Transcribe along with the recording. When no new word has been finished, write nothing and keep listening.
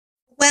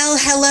Well,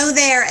 hello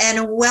there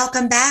and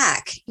welcome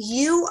back.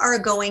 You are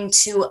going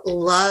to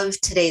love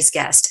today's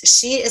guest.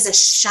 She is a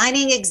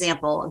shining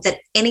example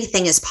that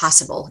anything is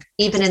possible,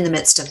 even in the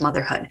midst of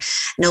motherhood.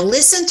 Now,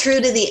 listen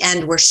through to the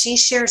end where she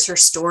shares her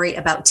story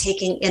about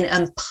taking an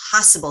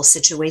impossible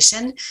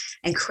situation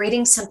and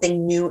creating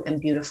something new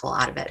and beautiful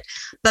out of it.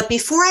 But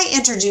before I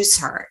introduce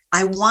her,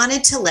 I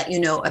wanted to let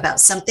you know about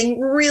something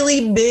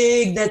really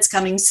big that's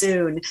coming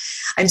soon.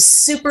 I'm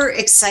super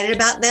excited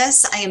about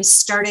this. I am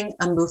starting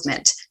a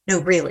movement. No,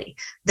 really,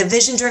 the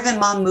Vision Driven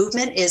Mom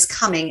movement is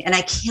coming, and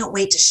I can't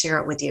wait to share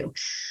it with you.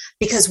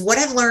 Because what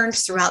I've learned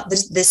throughout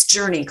this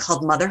journey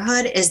called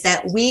motherhood is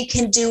that we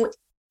can do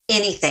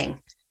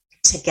anything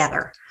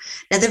together.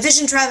 Now, the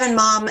Vision Driven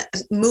Mom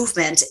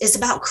movement is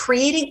about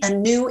creating a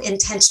new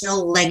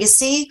intentional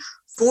legacy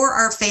for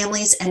our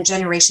families and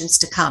generations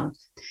to come.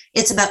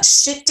 It's about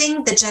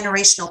shifting the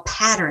generational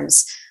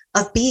patterns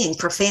of being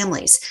for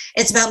families.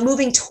 It's about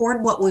moving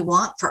toward what we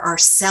want for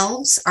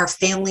ourselves, our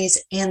families,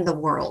 and the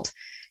world.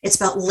 It's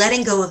about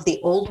letting go of the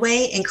old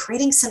way and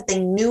creating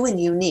something new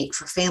and unique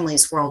for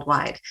families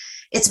worldwide.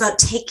 It's about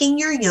taking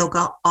your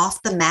yoga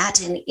off the mat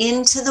and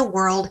into the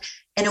world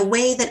in a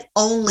way that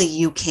only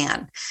you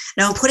can.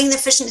 Now, I'm putting the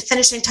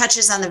finishing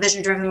touches on the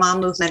Vision Driven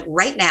Mom movement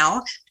right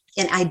now,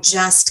 and I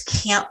just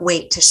can't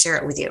wait to share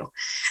it with you.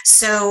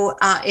 So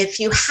if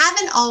you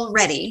haven't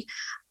already,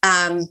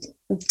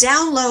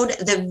 download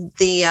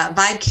the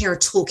Vibe Care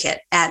Toolkit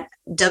at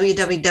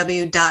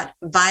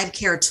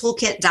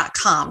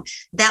www.vibecaretoolkit.com.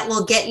 That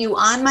will get you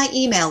on my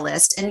email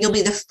list, and you'll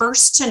be the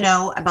first to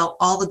know about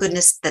all the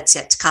goodness that's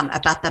yet to come,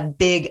 about the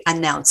big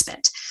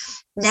announcement.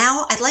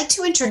 Now, I'd like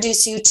to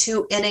introduce you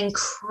to an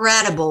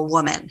incredible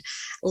woman.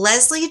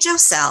 Leslie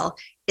Josel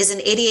is an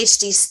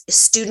ADHD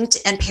student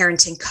and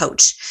parenting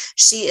coach.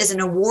 She is an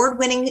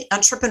award-winning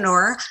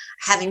entrepreneur,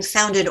 having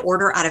founded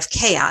Order Out of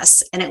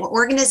Chaos, an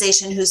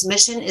organization whose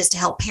mission is to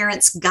help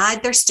parents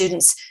guide their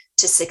students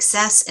to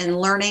success in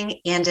learning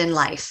and in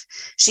life.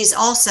 She's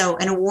also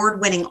an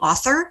award-winning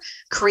author,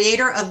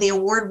 creator of the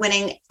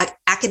award-winning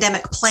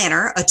Academic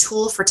Planner, a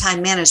tool for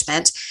time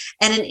management,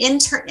 and an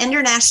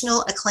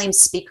international acclaimed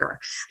speaker.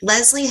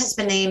 Leslie has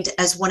been named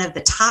as one of the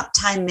top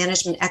time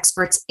management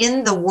experts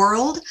in the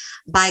world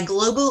by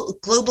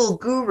Global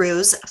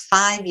Gurus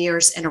 5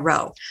 years in a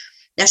row.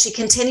 Now, she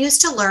continues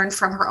to learn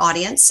from her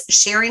audience,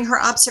 sharing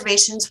her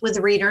observations with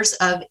readers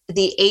of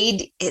the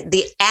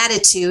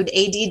Attitude,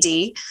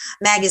 ADD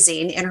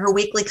magazine in her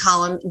weekly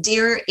column,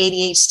 Dear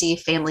ADHD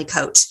Family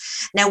Coach.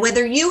 Now,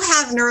 whether you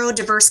have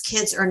neurodiverse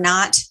kids or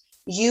not,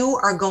 you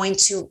are going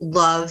to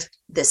love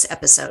this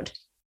episode.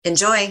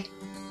 Enjoy.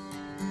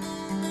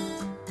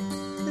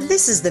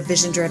 This is the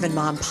Vision Driven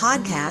Mom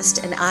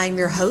podcast, and I'm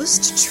your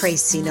host,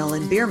 Tracy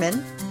Nolan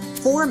Bierman.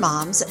 For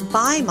moms,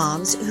 by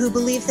moms who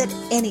believe that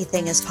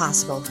anything is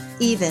possible,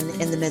 even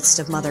in the midst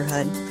of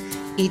motherhood.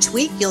 Each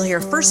week, you'll hear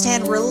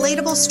firsthand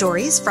relatable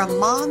stories from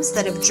moms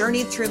that have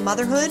journeyed through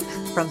motherhood,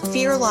 from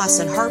fear, loss,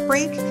 and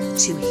heartbreak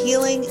to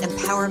healing,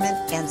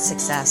 empowerment, and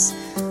success.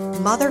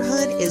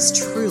 Motherhood is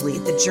truly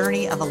the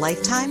journey of a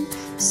lifetime,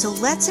 so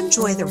let's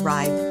enjoy the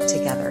ride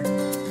together.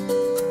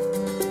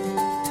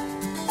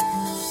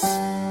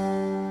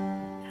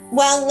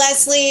 Well,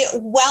 Leslie,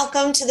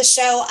 welcome to the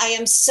show. I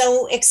am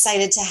so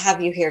excited to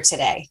have you here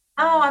today.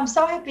 Oh, I'm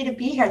so happy to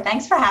be here.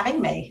 Thanks for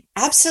having me.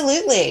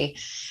 Absolutely.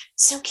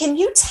 So can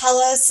you tell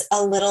us a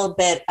little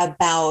bit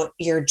about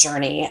your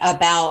journey,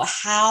 about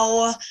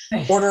how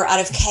Order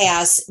Out of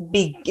Chaos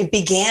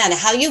began,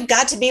 how you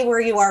got to be where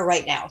you are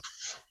right now?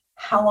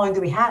 How long do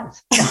we have?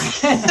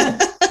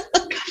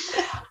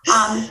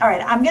 All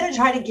right, I'm going to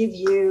try to give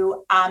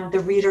you the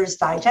Reader's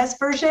Digest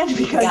version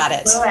because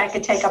I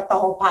could take up the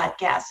whole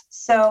podcast.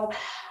 So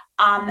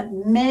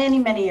many,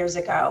 many years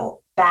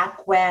ago,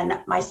 back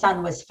when my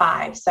son was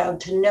 5. So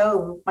to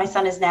know, my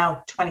son is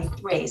now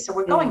 23. So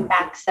we're going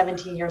back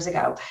 17 years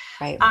ago.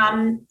 Right.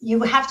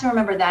 You have to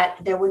remember that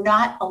there were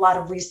not a lot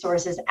of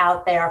resources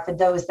out there for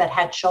those that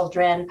had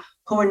children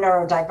who are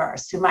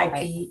neurodiverse, who might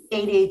be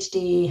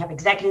ADHD, have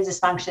executive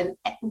dysfunction,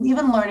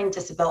 even learning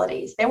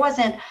disabilities. There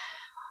wasn't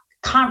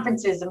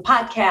conferences and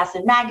podcasts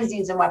and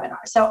magazines and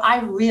webinars. So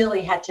I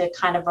really had to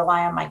kind of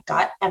rely on my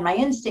gut and my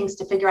instincts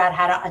to figure out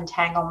how to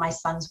untangle my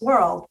son's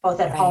world, both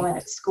at home and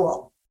at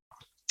school.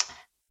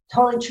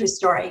 Totally true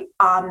story.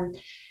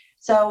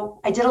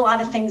 So I did a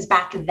lot of things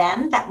back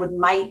then that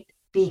might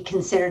be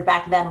considered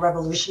back then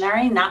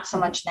revolutionary, not so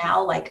much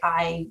now. Like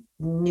I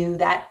knew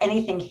that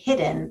anything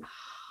hidden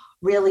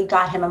really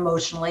got him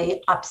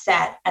emotionally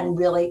upset and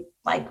really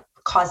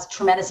caused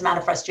tremendous amount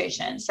of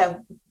frustration.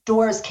 So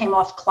doors came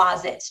off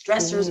closets,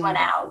 dressers went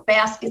out,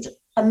 baskets,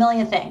 a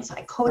million things,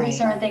 like coding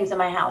certain things in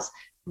my house.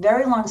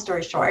 Very long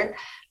story short,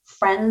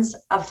 friends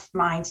of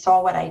mine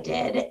saw what I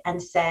did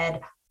and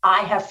said,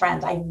 I have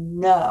friends, I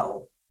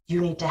know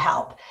you need to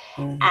help.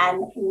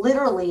 And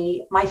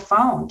literally my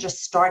phone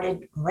just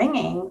started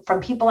ringing from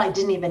people I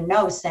didn't even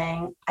know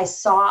saying, I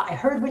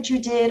heard what you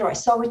did, or I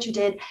saw what you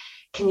did.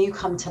 can you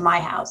come to my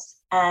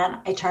house? And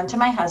I turned to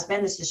my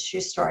husband, this is a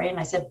true story. And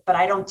I said, but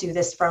I don't do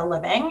this for a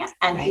living.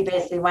 And he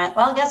basically went,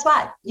 well, guess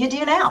what? You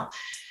do now.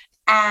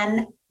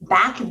 And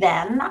back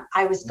then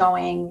I was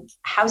going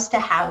house to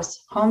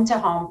house, home to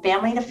home,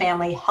 family to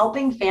family,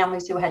 helping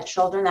families who had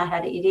children that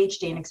had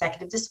ADHD and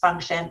executive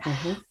dysfunction,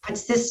 put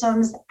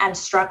systems and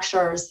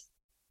structures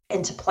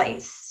into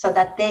place so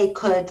that they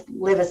could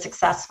live a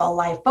successful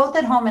life, both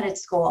at home and at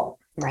school.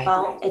 Right.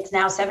 Well, it's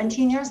now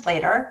 17 years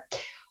later.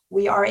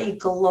 We are a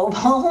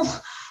global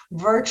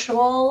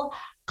virtual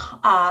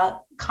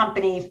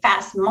company,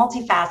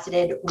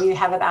 multifaceted. We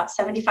have about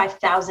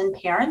 75,000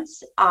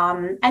 parents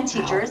and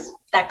teachers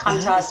that come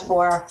to us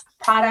for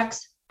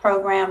products,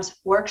 programs,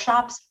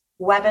 workshops,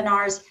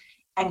 webinars,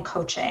 and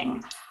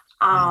coaching.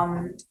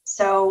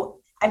 So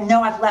I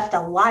know I've left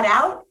a lot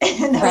out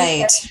in those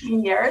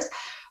 17 years,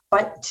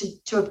 but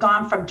to have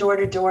gone from door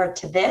to door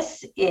to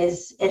this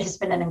it has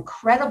been an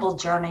incredible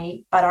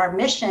journey. But our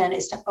mission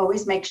is to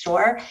always make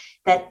sure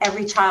that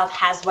every child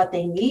has what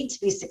they need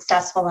to be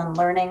successful in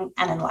learning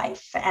and in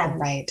life.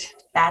 And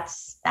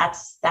that's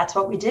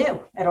what we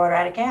do at Order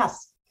Out of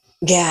Chaos.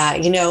 Yeah.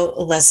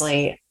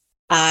 Leslie,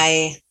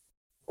 I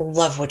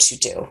love what you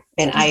do.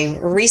 And I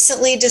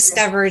recently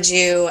discovered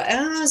you,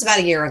 it was about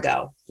a year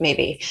ago,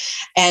 maybe.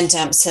 And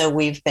so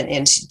we've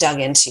been dug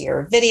into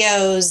your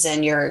videos,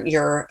 and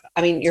your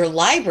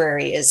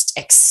library is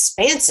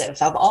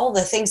expansive of all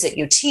the things that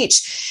you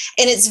teach.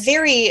 And it's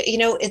very,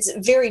 it's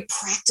very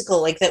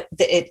practical, like that.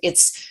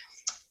 It's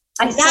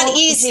not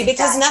easy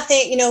because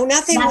nothing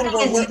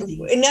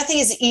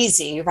is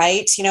easy,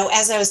 right?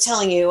 As I was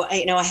telling you,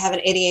 I have an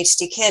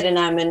ADHD kid and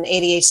I'm an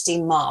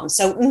ADHD mom.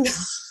 So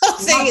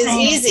nothing is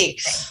easy,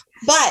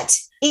 but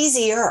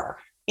easier,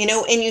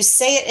 and you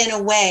say it in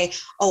a way.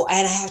 Oh,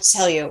 and I have to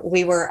tell you,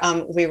 we were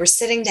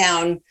sitting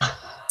down.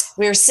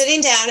 We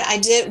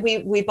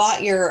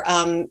bought your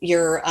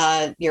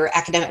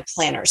academic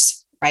planners.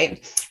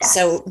 Right. Yes.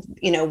 So,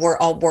 we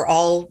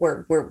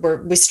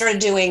started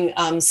doing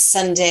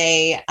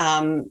Sunday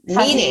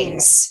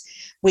meetings.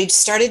 We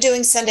started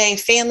doing Sunday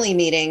family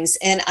meetings,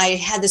 and I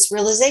had this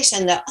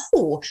realization that,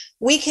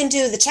 we can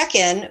do the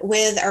check-in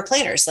with our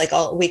planners.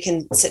 We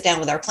can sit down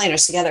with our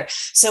planners together.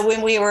 So when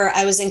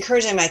I was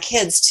encouraging my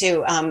kids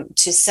to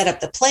set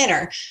up the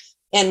planner.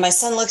 And my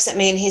son looks at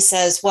me and he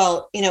says,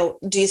 well,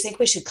 do you think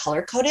we should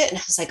color code it? And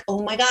I was like,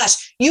 oh my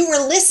gosh, you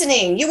were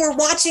listening. You were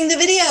watching the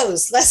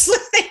videos. Leslie,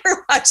 they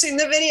were watching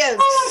the videos.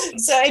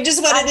 So I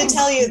just wanted to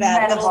tell you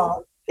that.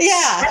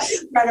 Yeah.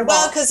 That's incredible.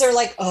 Well, because they're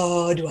like,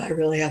 oh, do I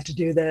really have to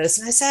do this?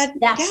 And I said,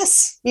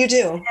 yes, you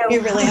do.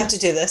 You really have to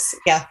do this.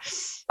 Yeah.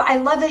 I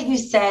love that you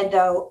said,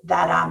 though,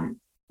 that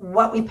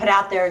what we put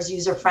out there is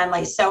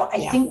user-friendly. So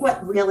I think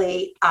what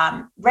really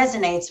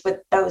resonates with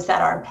those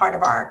that are part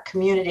of our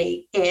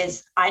community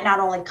is I not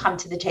only come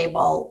to the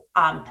table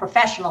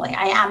professionally,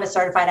 I am a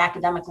certified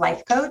academic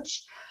life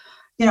coach,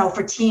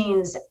 for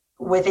teens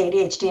with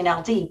ADHD and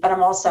LD, but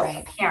I'm also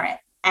a parent.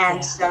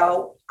 And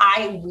so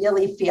I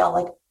really feel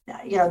like,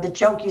 the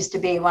joke used to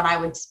be when I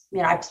would,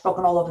 I've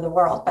spoken all over the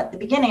world, but at the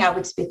beginning I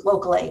would speak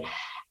locally,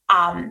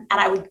 and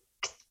I would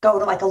go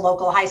to a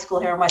local high school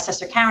here in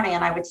Westchester County,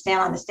 and I would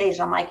stand on the stage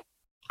and I'm like,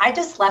 I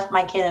just left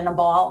my kid in a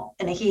ball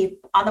in a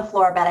heap on the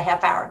floor about a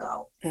half hour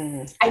ago.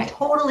 I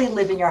totally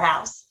live in your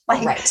house.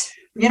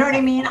 You know what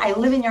I mean? I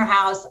live in your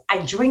house. I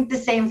drink the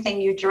same thing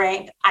you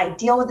drink. I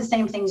deal with the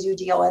same things you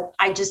deal with.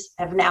 I just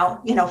have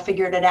now,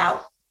 figured it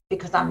out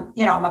because I'm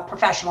a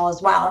professional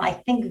as well. And I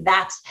think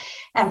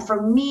and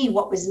for me,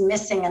 what was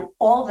missing and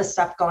all the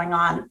stuff going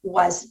on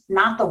was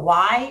not the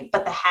why,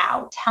 but the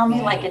how. Tell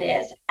me like it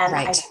is. And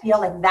I feel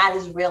like that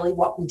is really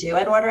what we do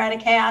at Order Out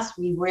of Chaos.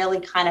 We really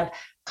kind of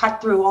cut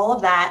through all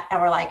of that.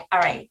 And we're like, all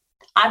right,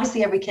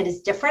 obviously every kid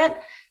is different,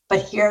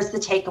 but here's the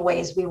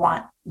takeaways we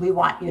want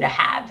you to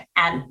have.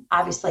 And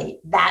obviously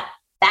that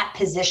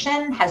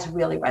position has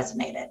really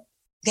resonated.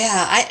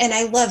 Yeah.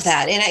 I love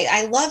that. And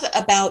I love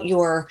about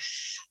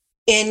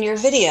in your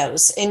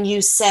videos, and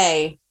you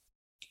say,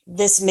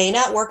 this may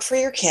not work for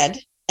your kid,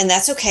 and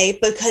that's okay,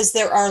 because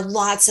there are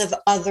lots of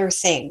other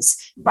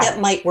things that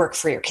might work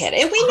for your kid.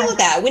 And we know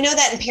that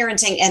in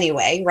parenting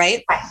anyway,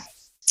 right?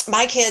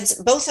 My kids,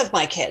 both of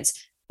my kids,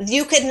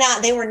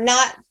 they were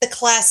not the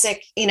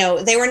classic,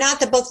 they were not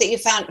the book that you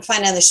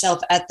find on the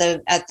shelf at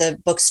the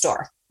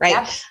bookstore,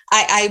 right?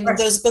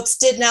 Those books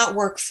did not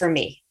work for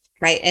me,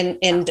 right? And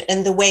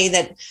the way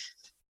that,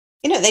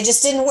 they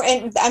just didn't work.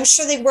 And I'm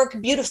sure they work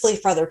beautifully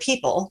for other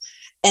people,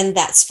 and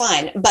that's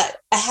fine. But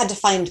I had to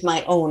find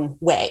my own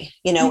way,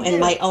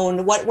 and my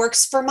own, what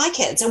works for my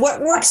kids and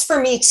what works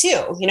for me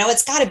too.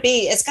 It's got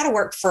to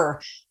work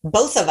for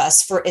both of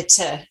us for it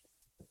to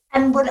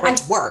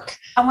work.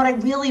 And what I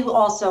really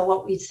also,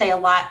 what we say a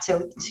lot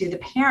to the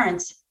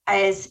parents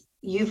is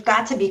you've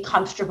got to be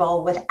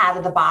comfortable with out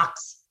of the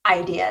box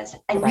ideas,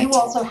 and you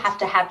also have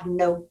to have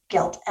no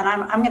guilt. And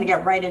I'm going to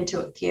get right into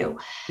it with you.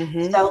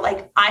 So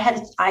I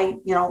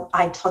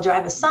told you I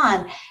have a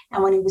son,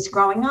 and when he was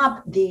growing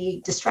up, the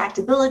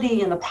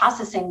distractibility and the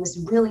processing was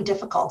really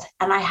difficult.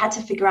 And I had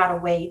to figure out a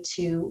way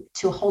to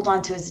hold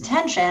on to his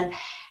attention.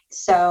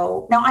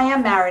 So now I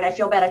am married. I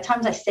feel bad. At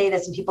times I say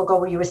this and people go,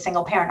 were you a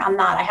single parent? I'm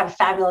not. I have a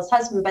fabulous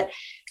husband, but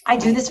I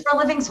do this for a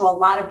living. So a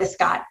lot of this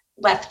got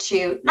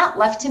not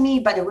left to me,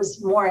 but it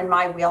was more in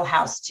my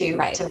wheelhouse to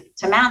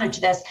manage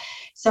this.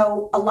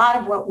 So a lot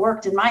of what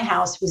worked in my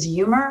house was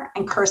humor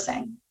and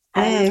cursing.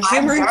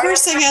 Humor and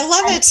cursing. I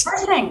love it.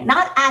 Cursing,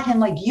 not at him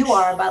like you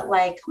are, but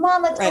like, come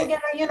on, let's go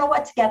get our, you know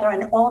what, together.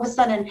 And all of a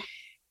sudden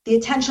the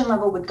attention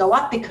level would go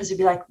up because it'd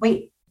be like,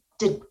 wait,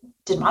 did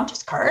mom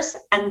just curse?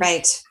 And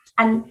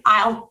and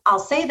I'll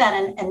say that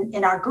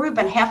in our group,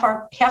 and half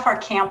our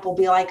camp will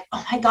be like,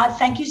 oh my God,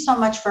 thank you so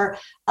much for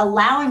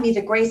allowing me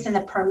the grace and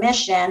the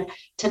permission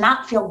to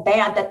not feel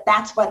bad that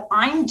that's what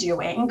I'm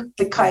doing,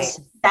 because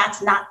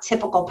that's not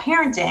typical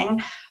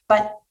parenting,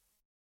 but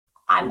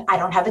I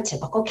don't have a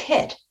typical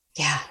kid.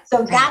 Yeah.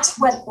 So that's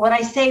what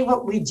I say,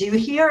 what we do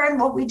here and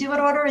what we do at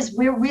Order is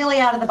we're really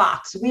out of the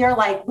box. We are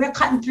like, we're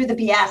cutting through the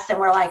BS and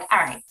we're like, all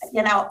right,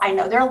 you know, I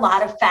know there are a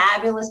lot of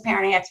fabulous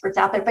parenting experts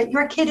out there, but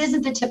your kid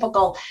isn't the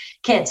typical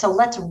kid. So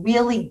let's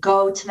really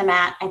go to the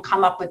mat and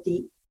come up with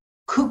the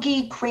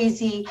kooky,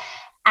 crazy,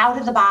 out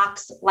of the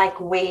box, like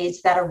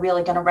ways that are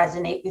really going to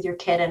resonate with your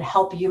kid and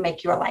help you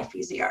make your life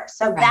easier.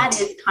 So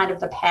that is kind of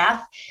the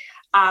path.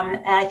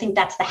 And I think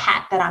that's the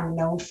hat that I'm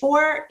known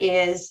for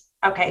is,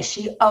 okay,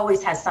 she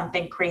always has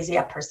something crazy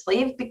up her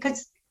sleeve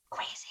because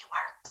crazy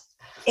works.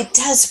 It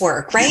does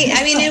work, right?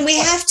 I mean, and we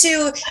have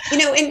to, you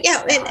know,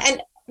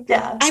 and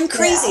I'm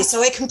crazy,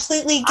 so I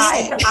completely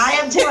get it. I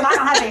am too, and I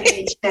don't have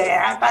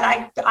ADHD,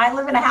 but I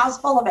live in a house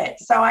full of it,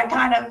 so I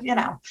kind of, you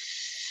know.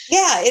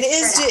 Yeah, it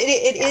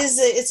is.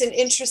 It's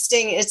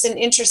an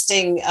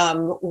interesting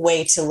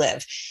way to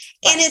live.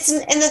 And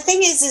the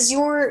thing is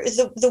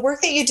the work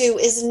that you do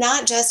is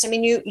not just, I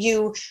mean,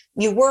 you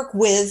work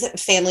with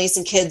families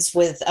and kids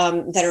with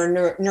that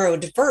are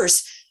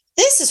neurodiverse.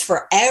 This is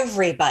for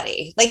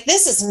everybody. Like,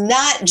 this is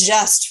not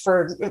just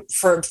for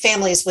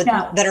families with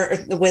that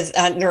are with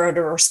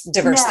neurodiverse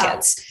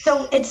kids.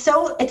 So it's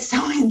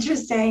so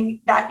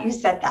interesting that you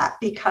said that,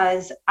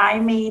 because I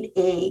made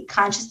a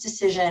conscious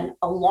decision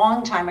a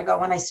long time ago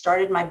when I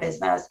started my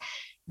business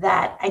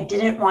that I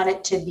didn't want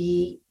it to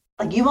be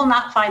like, you will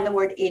not find the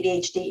word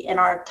ADHD in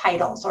our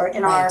titles or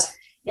in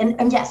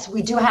and yes,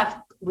 we do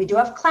have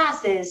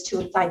classes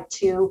to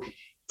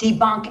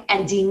debunk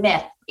and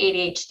demyth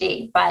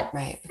ADHD, but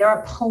there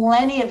are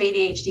plenty of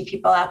ADHD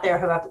people out there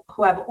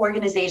who have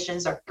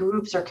organizations or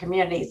groups or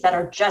communities that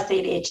are just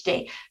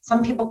ADHD.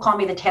 Some people call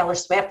me the Taylor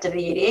Swift of the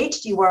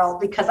ADHD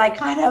world because I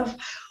kind of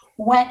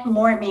went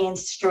more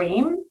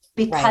mainstream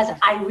because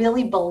I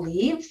really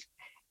believe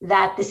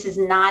that this is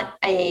not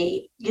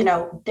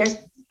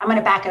I'm going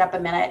to back it up a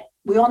minute.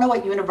 We all know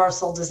what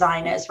universal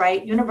design is,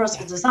 right?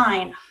 Universal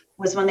design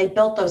was when they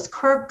built those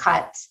curb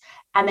cuts,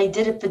 and they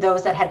did it for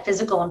those that had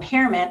physical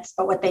impairments.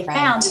 But what they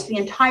found is the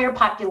entire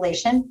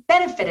population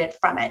benefited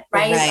from it,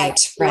 right? You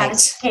had a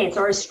case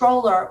or a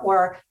stroller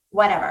or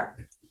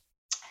whatever.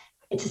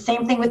 It's the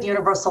same thing with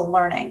universal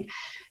learning.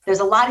 There's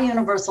a lot of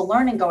universal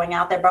learning going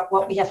out there, but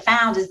what we have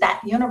found is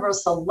that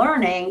universal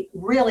learning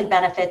really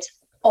benefits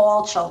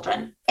all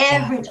children.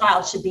 Every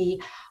child should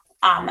be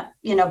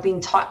being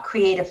taught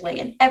creatively,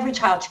 and every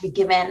child should be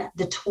given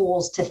the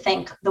tools to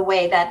think the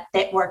way that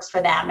it works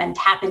for them and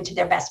tap into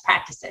their best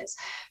practices.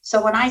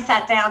 So when I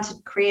sat down to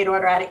create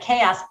Order Out of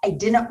Chaos, I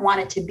didn't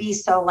want it to be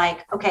so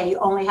like, okay, you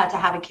only had to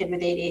have a kid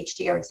with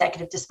ADHD or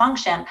executive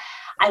dysfunction.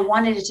 I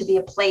wanted it to be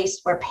a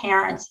place where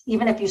parents,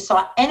 even if you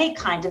saw any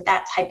kind of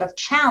that type of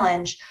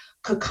challenge,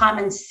 could come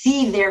and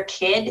see their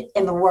kid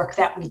in the work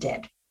that we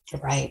did.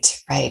 Right.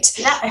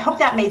 I hope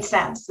that made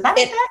sense. Does that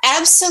make sense?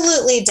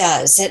 Absolutely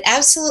does. It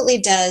absolutely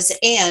does.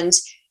 And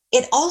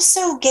it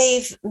also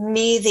gave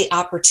me the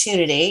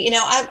opportunity,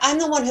 I'm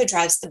the one who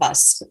drives the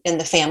bus in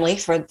the family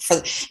for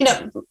we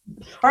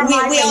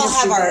all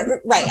have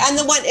our, I'm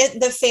the one,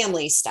 the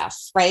family stuff,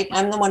 right?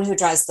 I'm the one who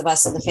drives the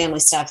bus and the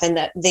family stuff.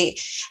 And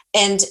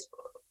and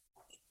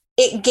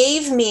it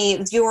gave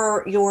me,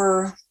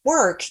 your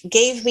work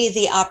gave me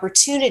the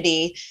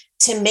opportunity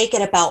to make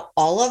it about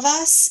all of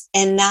us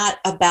and not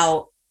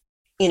about,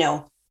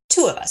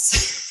 two of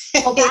us.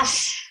 Well,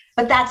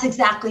 that's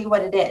exactly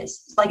what it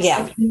is. Like,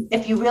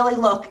 if you really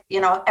look,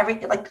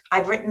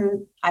 I've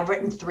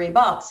written 3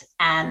 books,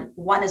 and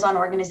one is on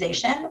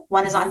organization,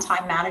 one is on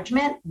time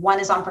management, one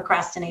is on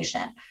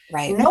procrastination.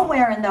 Right.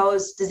 Nowhere in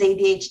those does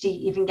ADHD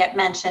even get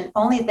mentioned,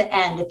 only at the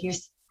end,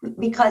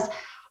 because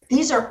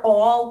these are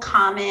all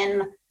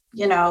common,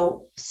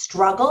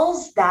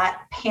 struggles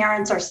that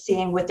parents are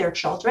seeing with their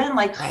children.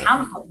 Like,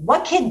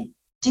 what kid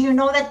do you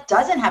know that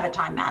doesn't have a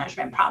time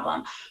management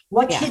problem?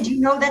 What kid do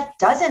you know that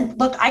doesn't?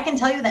 Look, I can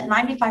tell you that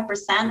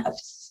 95% of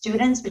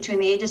students between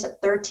the ages of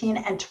 13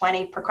 and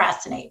 20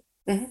 procrastinate.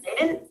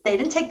 Mm-hmm. They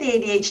didn't take the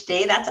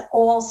ADHD. That's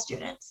all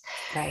students.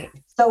 Right.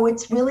 So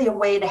it's really a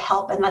way to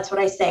help. And that's what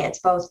I say. It's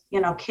both,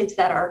 kids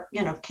that are,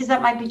 kids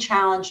that might be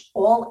challenged,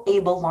 all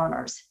able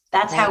learners.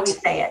 That's how we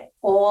say it.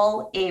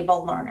 All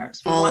able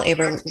learners.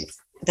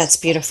 That's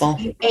beautiful.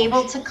 Be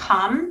able to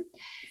come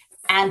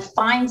and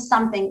find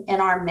something in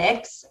our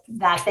mix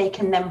that they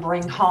can then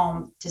bring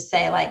home to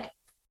say, like,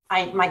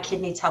 my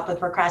kid needs help with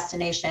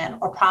procrastination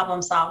or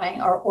problem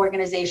solving or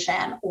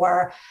organization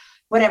or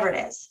whatever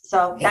it is.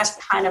 So that's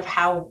kind of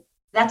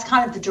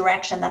the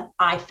direction that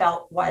I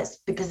felt was,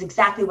 because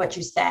exactly what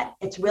you said,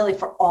 it's really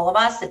for all of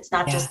us. It's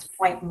not just to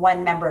point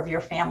one member of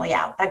your family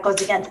out. That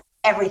goes against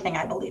everything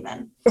I believe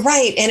in.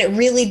 Right. And it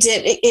really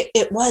did.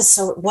 It was,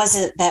 so it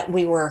wasn't that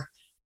we weren't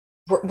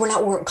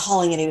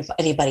calling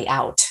anybody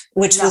out,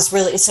 which was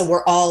really, so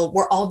we're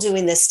all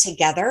doing this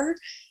together,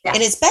 and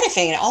it's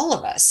benefiting all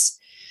of us.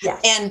 Yeah.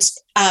 And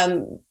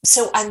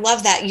so I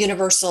love that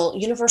universal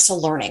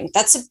learning.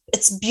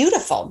 It's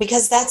beautiful,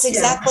 because that's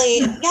exactly,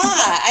 And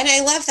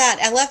I love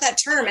that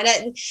term. And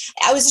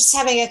I was just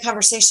having a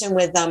conversation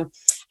with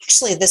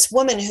actually this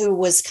woman who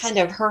was kind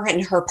of, her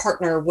and her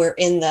partner were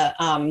they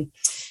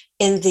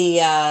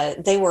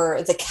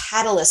were the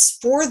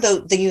catalyst for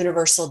the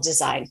universal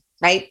design.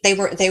 Right. They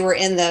were in the, they were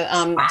in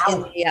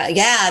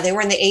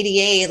the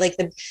ADA, like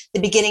the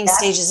beginning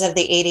stages of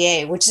the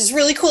ADA, which is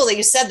really cool that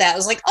you said that. I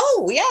was like,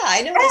 oh yeah,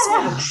 I know this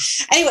one.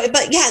 Anyway,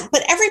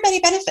 but everybody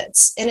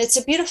benefits, and it's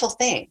a beautiful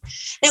thing.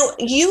 Now,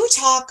 you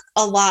talk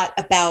a lot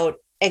about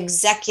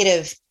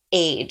executive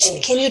age.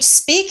 Can you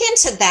speak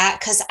into that?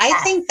 Because I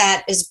think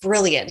that is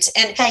brilliant.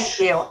 And thank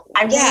you.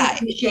 I really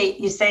appreciate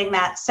you saying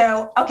that.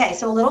 So, okay.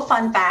 So a little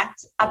fun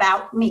fact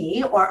about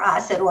me or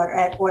us at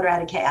Order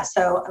Out of Chaos.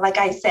 So like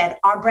I said,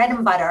 our bread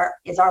and butter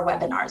is our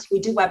webinars. We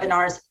do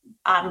webinars.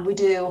 We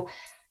do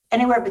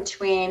anywhere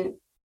between,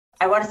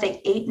 I want to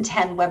say 8 and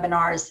 10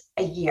 webinars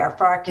a year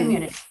for our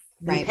community.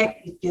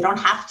 Right. You don't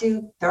have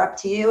to, they're up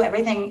to you.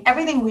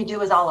 Everything we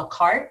do is a la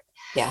carte.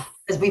 Yeah.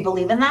 Because we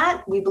believe in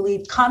that. We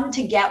believe come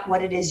to get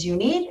what it is you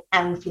need.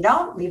 And if you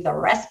don't, leave the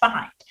rest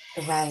behind.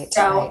 Right.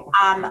 So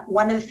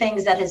one of the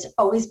things that has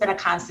always been a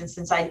constant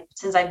since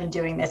I've been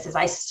doing this is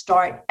I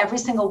start every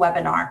single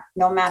webinar,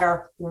 no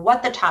matter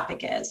what the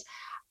topic is,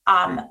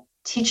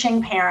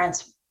 teaching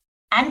parents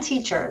and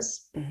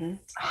teachers, I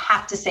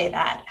have to say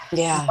that,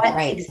 what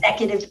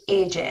executive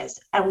age is.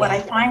 And what I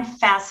find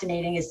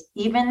fascinating is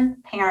even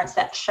parents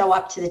that show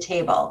up to the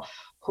table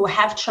who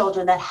have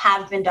children that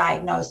have been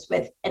diagnosed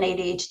with an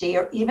ADHD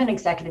or even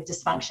executive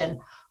dysfunction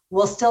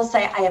will still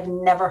say, I have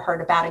never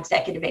heard about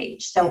executive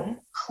age. So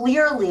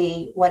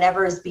clearly,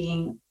 whatever is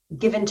being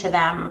given to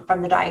them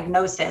from the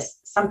diagnosis,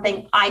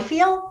 something I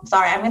feel,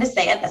 sorry, I'm going to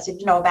say it, that's what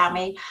you know about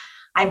me.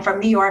 I'm from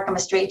New York. I'm a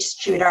straight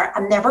shooter.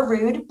 I'm never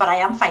rude, but I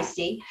am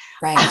feisty.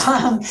 Right.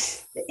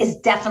 Is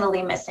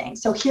definitely missing.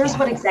 So here's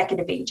what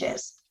executive age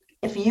is.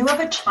 If you have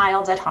a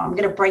child at home, I'm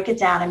going to break it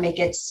down and make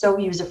it so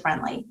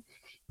user-friendly.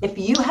 If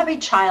you have a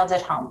child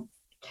at home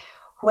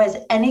who has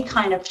any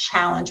kind of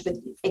challenge with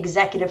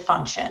executive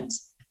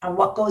functions, and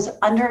what goes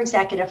under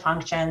executive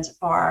functions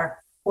are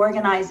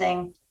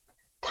organizing,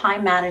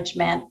 time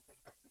management,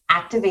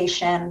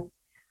 activation,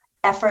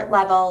 effort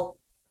level,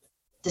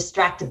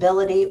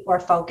 distractibility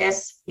or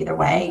focus, either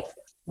way,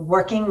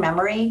 working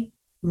memory,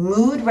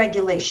 mood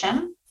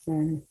regulation,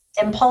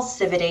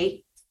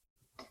 impulsivity,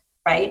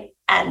 right?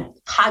 And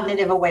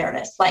cognitive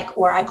awareness,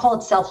 or I call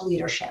it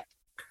self-leadership.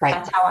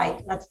 Right.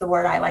 That's the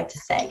word I like to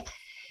say.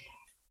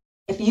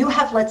 If you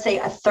have, let's say,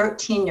 a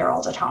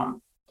 13-year-old at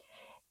home,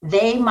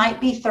 they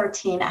might be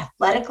 13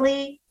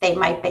 athletically, they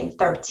might be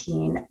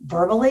 13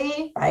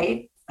 verbally,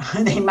 right?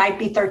 They might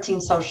be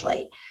 13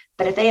 socially.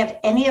 But if they have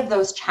any of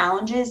those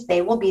challenges,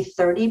 they will be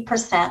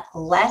 30%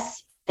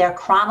 less their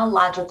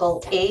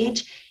chronological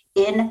age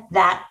in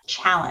that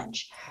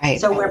challenge.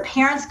 Right. So where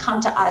parents come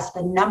to us,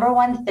 the number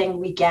one thing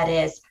we get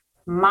is,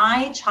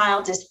 my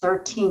child is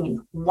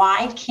 13.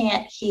 Why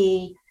can't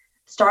he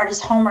start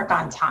his homework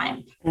on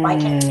time? Why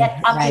can't he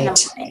get up in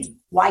the morning?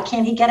 Why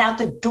can't he get out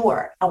the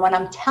door? And what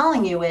I'm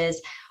telling you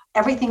is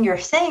everything you're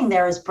saying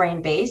there is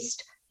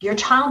brain-based. Your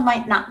child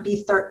might not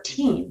be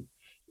 13.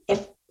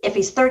 If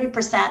he's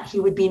 30%, he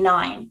would be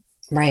 9.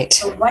 Right.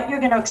 So what you're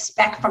going to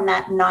expect from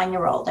that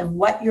 9-year-old and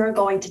what you're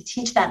going to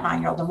teach that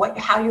 9-year-old and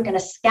how you're going to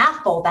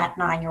scaffold that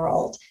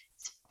 9-year-old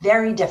is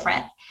very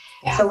different.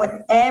 Yeah. So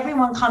when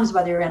everyone comes,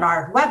 whether you're in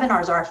our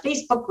webinars or our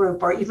Facebook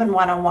group or even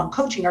one-on-one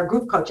coaching or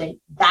group coaching,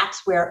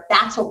 that's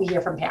what we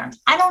hear from parents.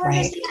 I don't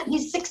understand.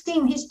 He's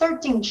 16, he's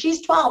 13,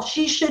 she's 12,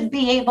 she should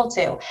be able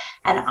to.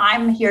 And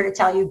I'm here to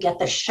tell you, get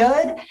the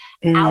should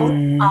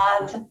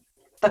out of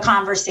the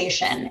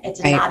conversation.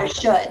 It's not a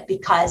should,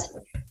 because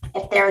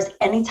if there's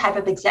any type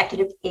of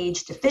executive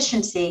age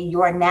deficiency,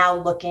 you are now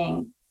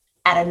looking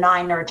at a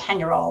 9 or a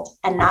 10-year-old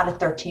and not a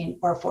 13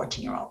 or a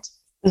 14-year-old.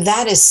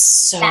 That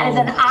is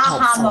an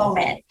aha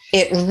moment.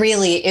 It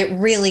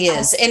really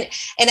is. And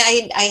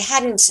I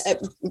hadn't,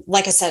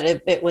 like I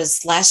said, it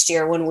was last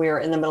year when we were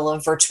in the middle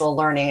of virtual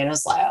learning, and it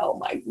was like, oh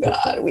my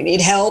God, we need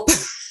help.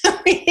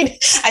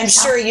 I'm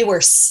sure you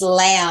were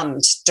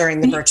slammed during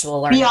the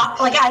virtual learning. Yeah,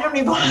 I don't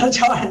even want to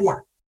tell you.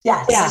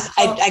 Yes. Yeah.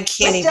 I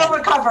can't even. We're still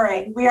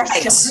recovering. We are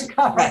still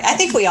recovering. Right. I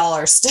think we all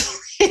are still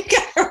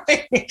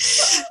recovering.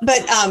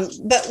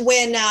 But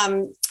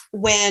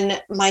when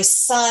my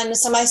son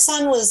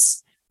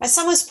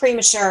was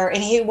premature,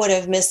 and he would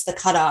have missed the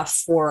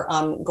cutoff for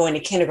going to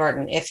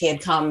kindergarten if he had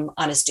come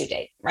on his due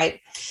date, right?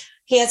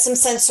 He had some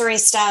sensory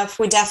stuff.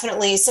 We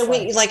definitely, so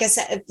we, like I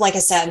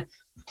said,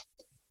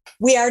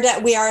 we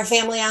are a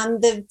family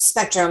on the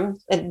spectrum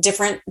at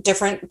different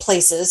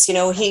places. You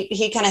know,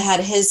 he kind of had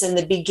his in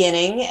the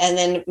beginning, and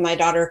then my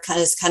daughter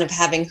is kind of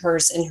having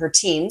hers in her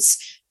teens,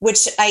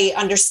 which I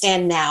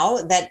understand now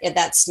that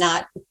that's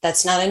not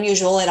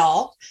unusual at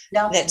all.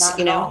 No, that's, not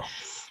at all.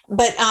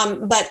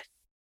 But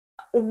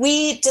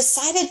we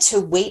decided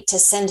to wait to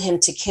send him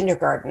to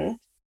kindergarten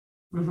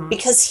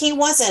because he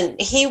was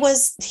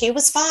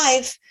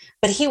 5,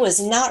 but he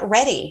was not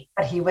ready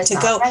to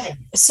go. Ready.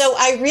 So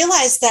I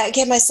realized that,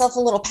 gave myself a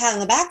little pat on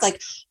the back,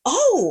 like,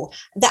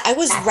 that I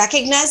was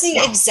recognizing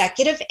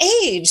executive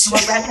age. You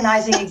were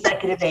recognizing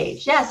executive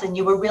age. Yes. And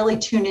you were really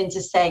tuned in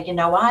to say, you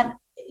know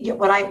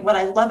what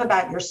I love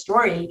about your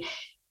story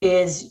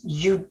is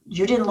you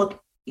didn't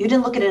look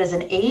at it as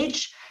an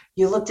age.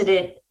 You looked at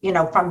it, you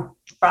know, from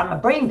a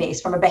brain base,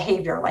 from a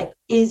behavior, like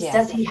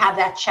does he have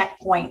that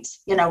checkpoint?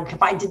 You know,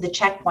 if I did the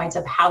checkpoints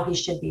of how he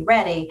should be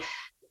ready,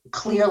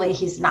 clearly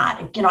he's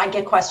not. You know, I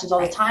get questions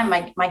all the time.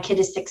 My kid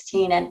is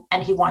 16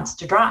 and he wants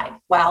to drive.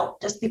 Well,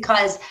 just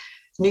because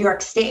New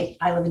York State,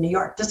 I live in New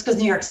York, just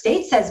because New York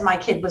State says my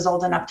kid was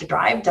old enough to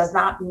drive does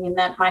not mean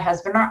that my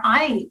husband or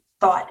I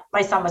thought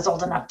my son was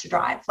old enough to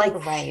drive. Like,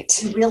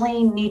 you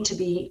really need to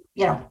be,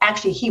 you know,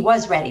 actually he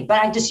was ready,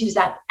 but I just use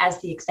that as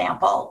the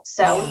example.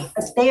 So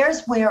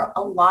there's where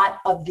a lot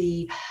of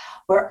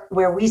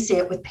where we see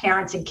it with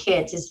parents and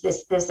kids is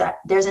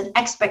there's an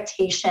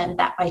expectation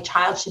that my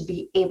child should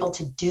be able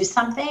to do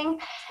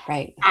something.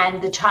 Right.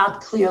 And the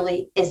child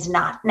clearly is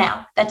not.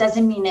 Now, that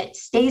doesn't mean it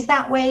stays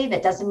that way.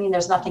 That doesn't mean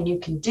there's nothing you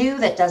can do.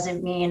 That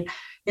doesn't mean,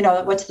 you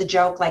know, what's the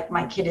joke? Like,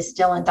 my kid is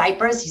still in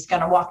diapers. He's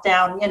going to walk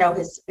down, you know,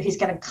 he's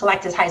going to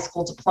collect his high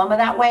school diploma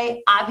that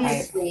way.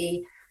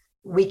 Obviously,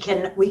 we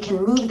can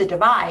move the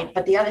divide.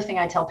 But the other thing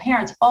I tell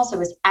parents also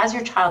is, as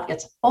your child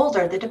gets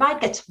older, the divide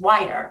gets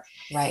wider.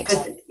 Right.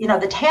 Because, you know,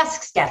 the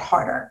tasks get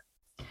harder.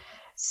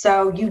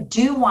 So you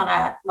do want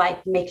to,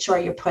 like, make sure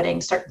you're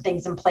putting certain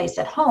things in place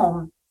at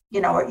home,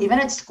 you know, or even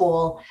at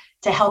school,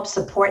 to help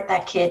support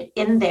that kid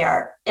in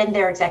their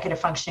executive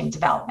functioning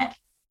development.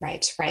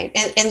 Right.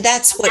 And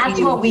that's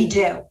what we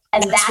do.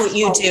 And that's what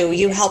you do.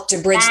 You help to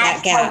bridge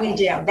that gap. That's what we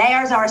do.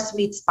 There's our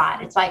sweet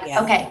spot. It's like,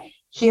 okay,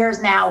 here's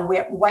now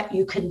what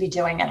you could be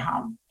doing at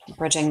home.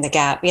 Bridging the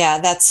gap. Yeah,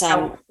 that's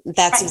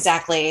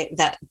exactly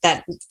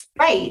that.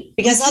 Right.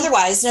 Because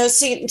otherwise, I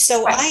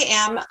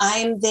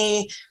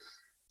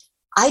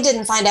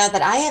didn't find out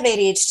that I have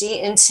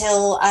ADHD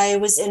until I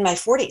was in my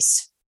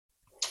 40s.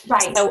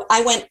 Right. So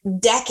I went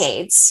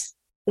decades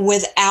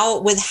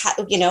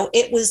you know,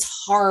 it was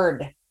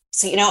hard.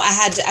 So, you know, I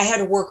had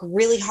to work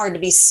really hard to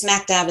be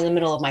smack dab in the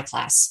middle of my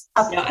class.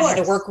 I had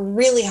to work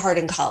really hard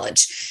in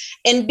college,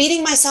 and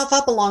beating myself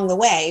up along the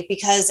way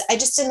because I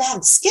just didn't have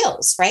the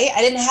skills, right?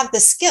 I didn't have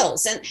the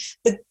skills. And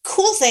the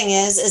cool thing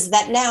is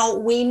that now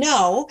we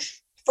know,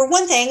 for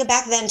one thing,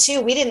 back then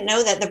too, we didn't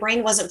know that the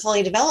brain wasn't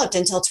fully developed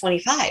until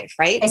 25,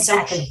 right?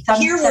 Exactly. So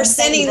here we're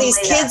sending these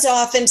kids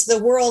off into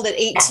the world at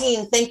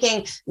 18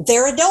 thinking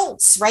they're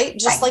adults, right?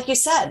 Just like you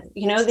said,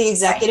 you know, the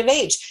executive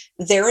age.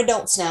 They're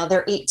adults now.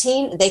 They're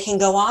 18. They can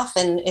go off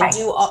and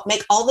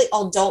make all the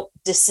adult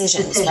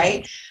decisions,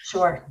 right?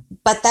 Sure.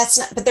 But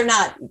they're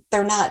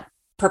not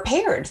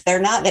prepared. They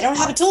don't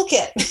have a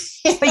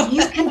toolkit. But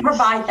you can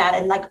provide that.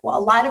 And like, a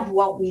lot of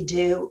what we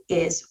do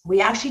is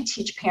we actually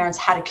teach parents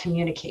how to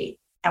communicate.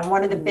 And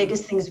one of the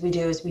biggest things we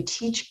do is we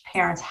teach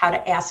parents how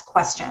to ask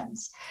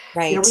questions.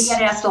 Right. You know, we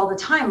get asked all the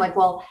time, like,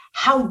 well,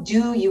 how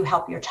do you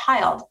help your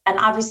child? And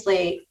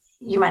obviously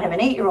you might have an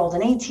 8-year-old,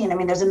 an 18. I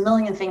mean, there's a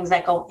million things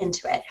that go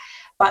into it.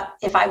 But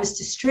if I was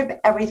to strip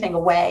everything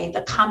away,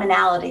 the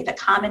commonality, the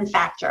common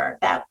factor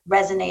that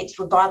resonates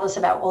regardless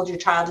of how old your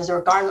child is,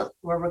 or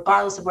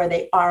regardless of where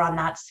they are on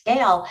that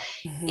scale,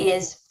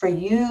 is for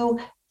you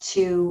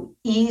to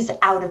ease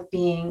out of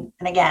being,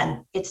 and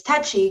again, it's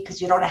touchy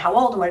because you don't know how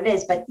old and what it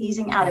is, but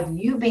easing out of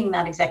you being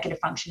that executive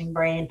functioning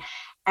brain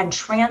and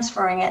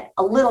transferring it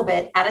a little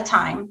bit at a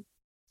time.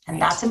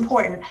 And that's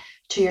important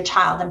to your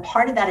child. And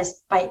part of that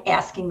is by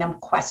asking them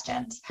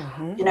questions,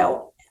 you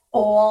know,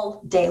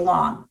 all day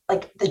long.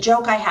 Like, the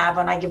joke I have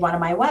when I give one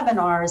of my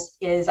webinars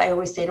is I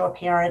always say to a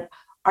parent,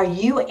 are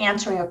you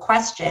answering a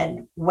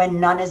question when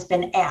none has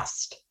been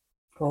asked?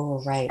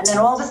 Oh, right. And then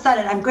all of a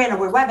sudden,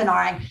 we're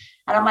webinaring,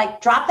 and I'm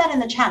like, drop that in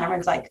the chat.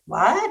 Everyone's like,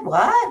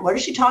 what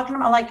is she talking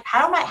about? I'm like,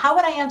 how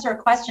would I answer a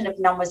question if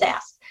none was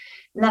asked?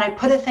 And then I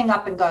put a thing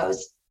up and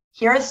goes,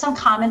 here are some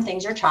common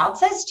things your child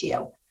says to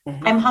you.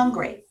 I'm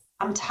hungry.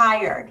 I'm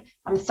tired.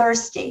 I'm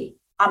thirsty.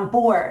 I'm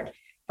bored.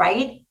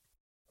 Right.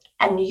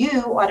 And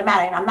you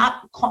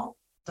automatically,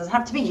 doesn't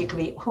have to be, you could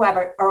be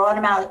whoever, or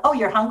automatically, oh,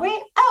 you're hungry?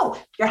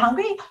 Oh, you're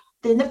hungry?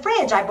 In the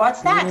fridge, I bought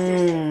snacks.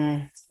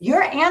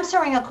 You're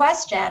answering a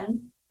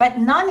question, but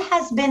none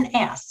has been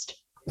asked.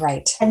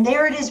 Right. And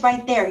there it is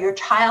right there. Your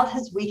child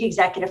has weak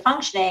executive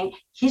functioning.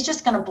 He's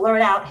just going to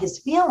blurt out his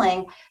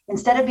feeling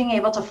instead of being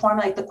able to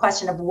formulate the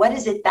question of what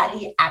is it that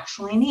he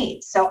actually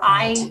needs. So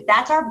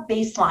that's our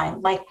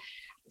baseline. Like,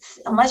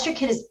 unless your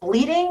kid is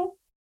bleeding,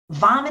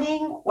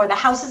 vomiting or the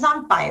house is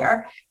on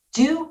fire,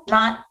 do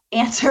not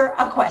answer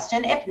a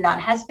question if none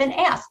has been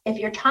asked. If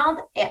your child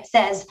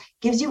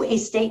gives you a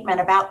statement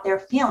about their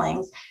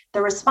feelings,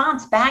 the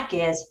response back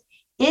is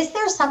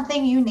there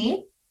something you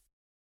need?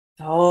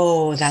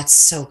 Oh, that's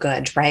so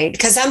good, right?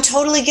 Because I'm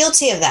totally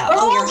guilty of that. We're Oh,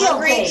 all you're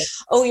hungry. guilty.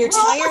 Oh, you're We're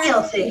all tired.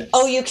 guilty.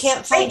 Oh, you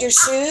can't find Right. your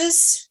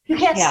shoes. You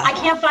can't. Yeah. I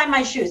can't find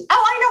my shoes.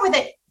 Oh, I know where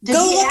they. Did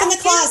Go he look in the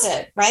ask you?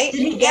 closet, right?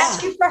 Did he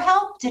ask you for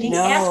help? Did he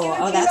No. ask you if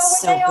Oh, you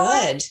that's know where so they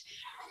are? good.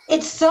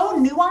 It's so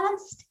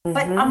nuanced,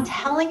 but Mhm. I'm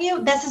telling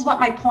you, this is what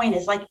my point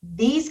is. Like,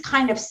 these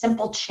kind of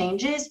simple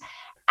changes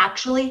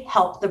actually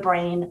help the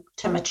brain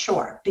to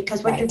mature,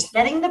 because what you're Right.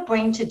 getting the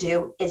brain to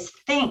do is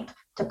think,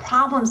 to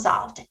problem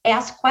solve, to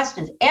ask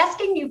questions.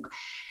 Asking you,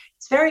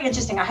 it's very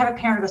interesting. I have a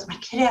parent who goes, my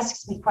kid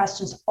asks me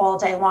questions all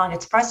day long.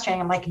 It's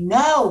frustrating. I'm like,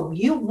 no,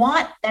 you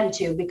want them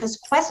to, because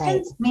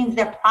questions means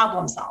they're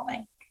problem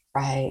solving.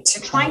 Right.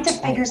 They're trying to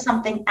figure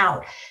something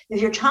out. If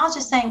your child's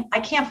just saying, I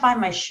can't find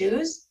my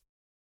shoes,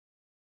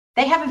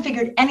 they haven't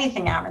figured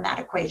anything out in that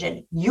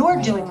equation. You're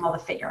Right. doing all the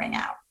figuring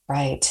out.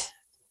 Right.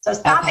 So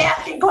stop Okay.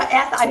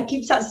 I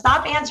keep saying,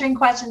 stop answering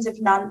questions if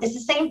none. It's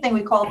the same thing.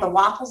 We call it the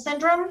waffle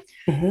syndrome.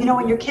 Mhm. You know,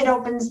 when your kid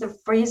opens the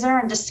freezer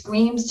and just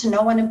screams to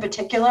no one in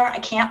particular, I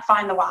can't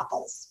find the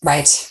waffles.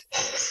 Right.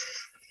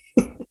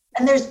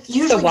 And there's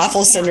usually The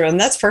waffle syndrome.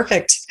 That's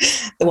perfect.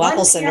 The waffle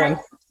one syndrome.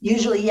 parent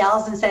usually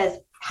yells and says,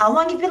 how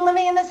long have you been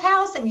living in this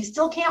house and you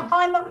still can't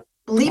find the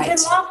bleeping Right.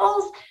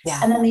 waffles?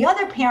 Yeah. And then the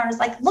other parent is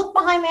like, look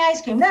behind the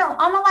ice cream. No,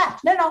 on the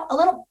left. No, a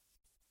little.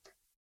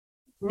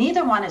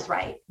 Neither one is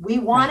right. We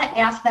want to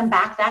ask them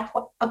back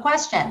a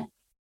question.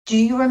 Do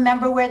you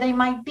remember where they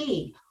might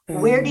be?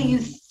 Where do you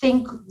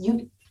think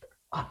you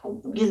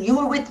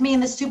were with me in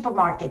the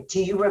supermarket?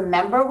 Do you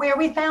remember where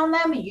we found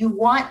them? You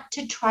want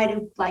to try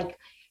to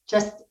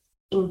just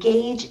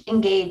engage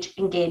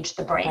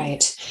the brain.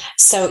 Right.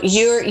 So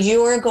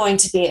you're going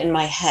to be in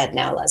my head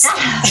now,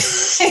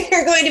 Leslie.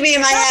 You're going to be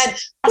in my head.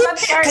 What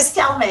parents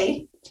tell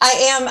me.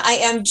 I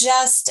am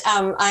just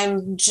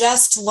I'm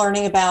just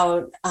learning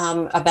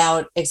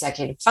about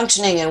executive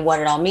functioning and what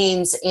it all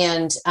means,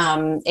 and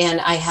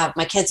I have,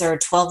 my kids are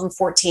 12 and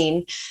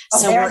 14,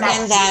 so we're in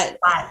that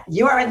spot.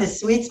 You are in the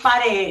sweet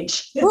spot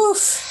age.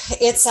 Oof,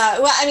 it's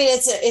well, I mean,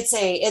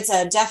 it's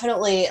a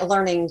definitely a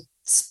learning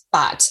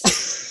spot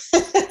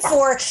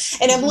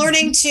and I'm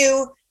learning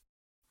to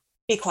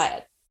be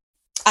quiet.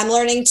 I'm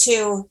learning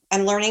to,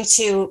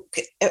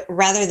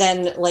 rather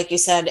than, like you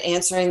said,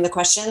 answering the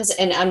questions,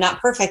 and I'm not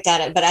perfect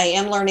at it, but I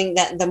am learning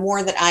that the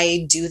more that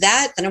I do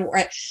that, then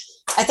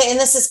I think, and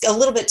this is a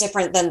little bit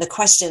different than the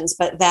questions,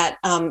 but that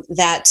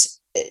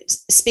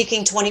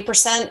speaking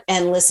 20%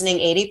 and listening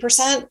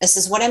 80%, this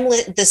is what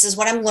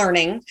I'm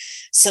learning.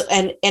 So,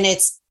 and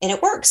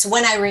it works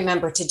when I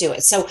remember to do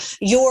it. So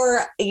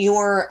your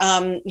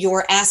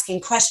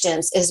asking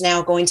questions is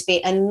now going to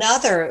be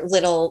another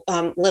little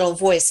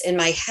voice in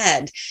my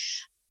head,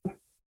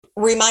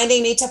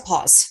 reminding me to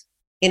pause,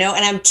 and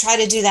I'm trying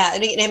to do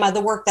that in the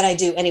work that I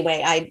do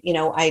anyway.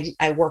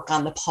 I work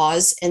on the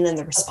pause and then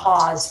the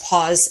response,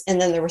 pause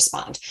and then the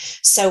respond.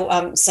 So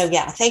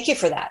yeah, thank you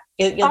for that.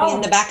 You'll be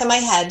in the back of my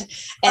head.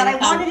 And I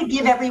wanted to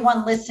give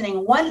everyone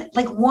listening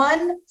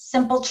one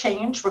simple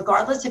change,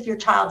 regardless if your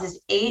child is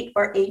 8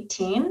 or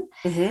 18.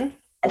 Mm-hmm.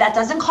 That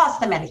doesn't cost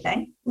them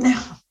anything.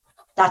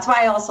 That's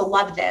why I also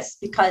love this,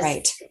 because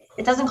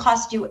it doesn't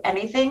cost you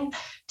anything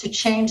to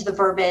change the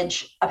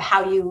verbiage of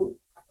how you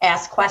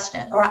ask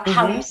questions or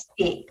how you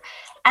speak.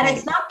 And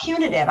it's not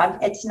punitive.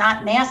 It's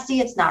not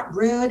nasty. It's not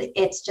rude.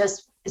 It's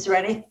just, is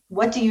there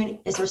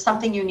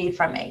something you need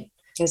from me?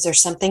 Is there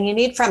something you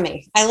need from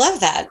me? I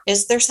love that.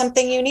 Is there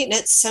something you need?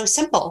 It's so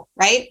simple,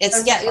 right?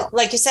 It's simple.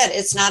 Like you said,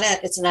 it's not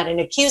an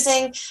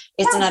accusing.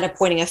 It's not a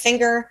pointing a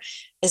finger.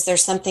 Is there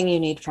something you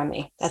need from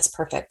me? That's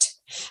perfect.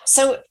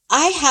 So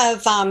I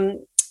have, I'm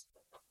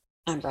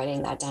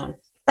writing that down.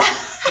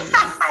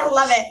 I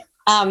love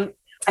it.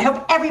 I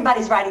hope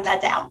everybody's writing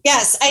that down.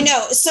 Yes, I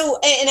know. So,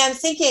 and I'm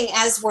thinking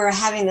as we're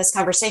having this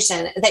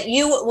conversation that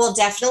you will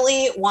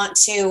definitely want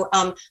to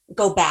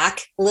go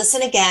back,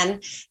 listen again,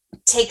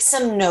 take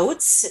some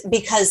notes,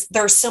 because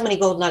there's so many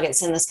gold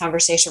nuggets in this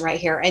conversation right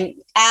here, and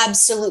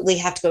absolutely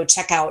have to go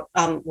check out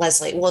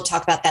Leslie. We'll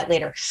talk about that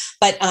later,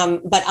 but on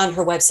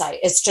her website,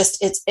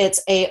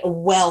 it's a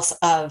wealth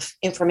of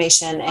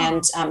information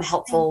and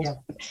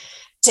helpful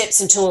tips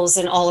and tools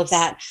and all of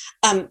that.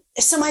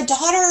 So my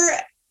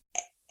daughter,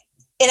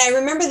 and I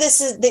remember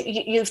this is that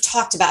you've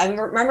talked about. I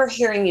remember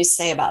hearing you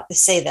say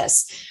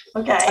this.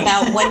 Okay.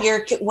 About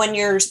when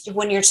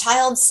your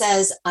child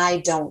says, "I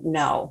don't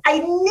know." I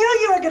knew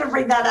you were going to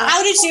bring that up.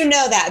 How did you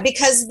know that?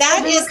 Because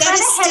that is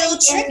still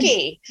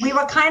tricky. We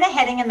were kind of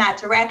heading in that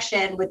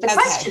direction with the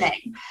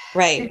questioning,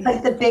 right?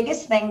 Because the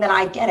biggest thing that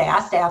I get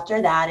asked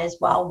after that is,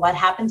 "Well, what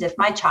happens if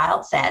my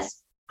child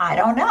says, I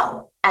don't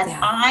know?" And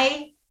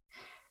I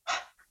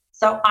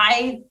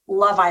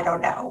love "I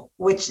don't know,"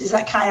 which is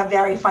a kind of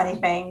very funny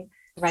thing.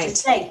 Right. To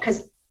say,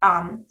 because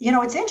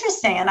it's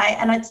interesting.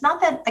 And it's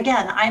not that,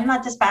 again, I'm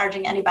not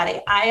disparaging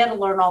anybody. I had to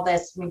learn all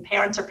this. I mean,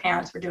 parents are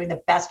parents. We're doing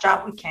the best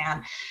job we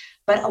can.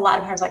 But a lot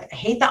of parents are like, I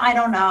hate the I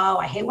don't know.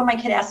 I hate when my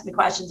kid asks me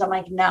questions. I'm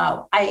like,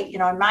 no,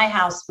 in my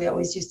house, we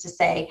always used to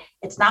say,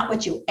 it's not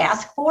what you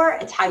ask for,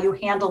 it's how you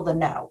handle the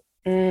no.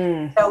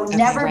 So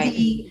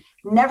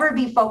never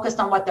be focused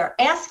on what they're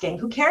asking.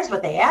 Who cares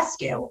what they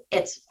ask you?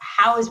 It's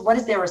what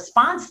is their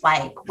response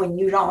like when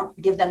you don't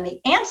give them the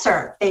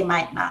answer they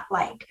might not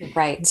like.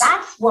 Right.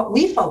 That's what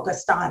we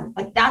focused on.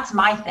 Like, that's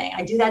my thing.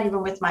 I do that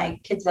even with my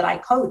kids that I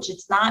coach.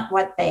 It's not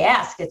what they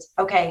ask. It's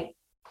okay.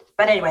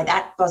 But anyway,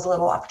 that goes a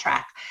little off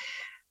track.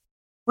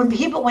 When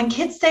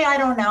kids say, I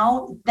don't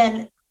know,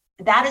 then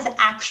that is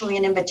actually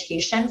an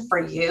invitation for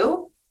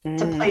you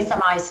to place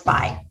them I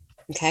spy.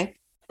 Okay.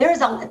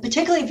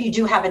 Particularly if you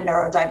do have a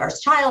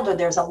neurodiverse child, or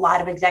there's a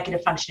lot of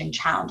executive functioning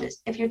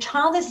challenges. If your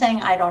child is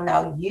saying, I don't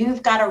know,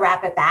 you've got to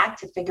wrap it back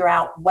to figure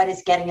out what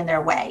is getting in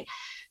their way.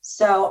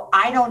 So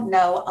I don't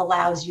know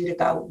allows you to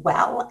go,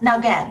 well, now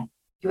again,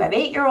 you have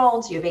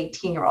 8-year-olds, you have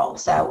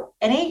 18-year-olds. So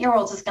an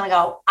 8-year-old is going to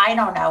go, I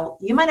don't know.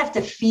 You might have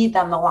to feed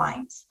them the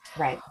lines.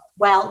 Right.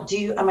 Well,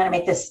 I'm going to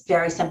make this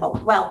very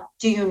simple. Well,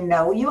 do you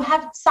know you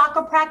have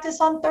soccer practice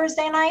on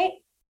Thursday night?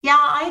 Yeah,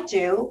 I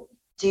do.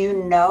 Do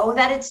you know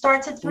that it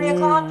starts at 3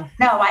 o'clock?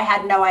 No, I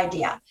had no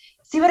idea.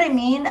 See what I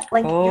mean?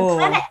 Like, you're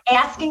kind of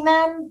asking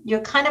them,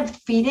 you're kind of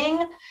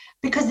feeding,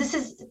 because this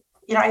is,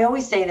 I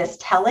always say this,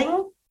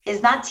 telling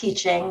is not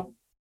teaching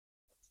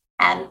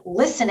and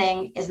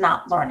listening is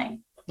not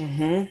learning.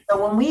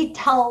 So when we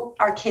tell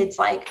our kids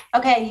like,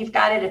 okay, you've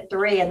got it at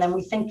 3, and then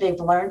we think they've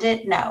learned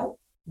it, no.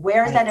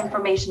 Where is that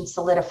information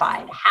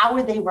solidified? How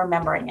are they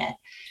remembering it?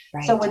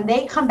 Right. So when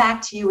they come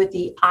back to you with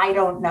the I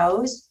don't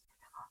knows,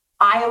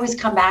 I always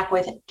come back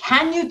with,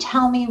 can you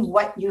tell me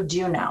what you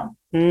do know?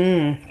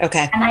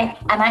 Okay. And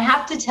I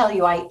have to tell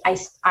you,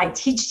 I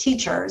teach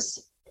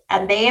teachers,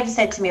 and they have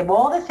said to me, of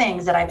all the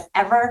things that I've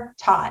ever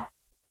taught,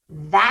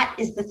 that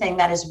is the thing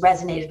that has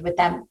resonated with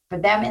them, for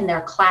them in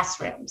their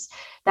classrooms,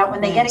 that when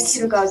they get a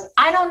kid who goes,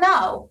 I don't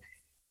know,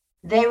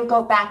 they would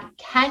go back,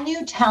 can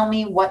you tell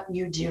me what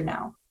you do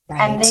know?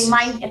 Right. And they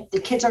might, if the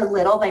kids are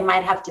little, they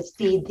might have to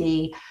feed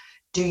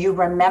do you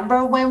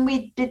remember when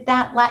we did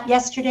that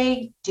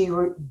yesterday? Do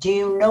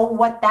you know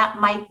what that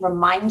might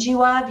remind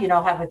you of?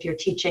 If you're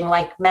teaching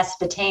like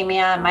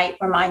Mesopotamia, it might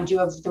remind you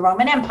of the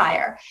Roman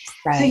Empire.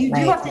 Right, so you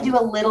do have to do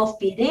a little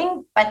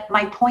feeding. But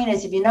my point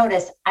is, if you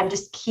notice, I'm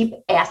just keep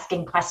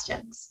asking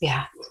questions.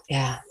 Yeah.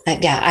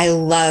 I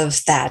love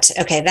that.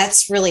 Okay.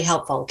 That's really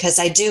helpful, because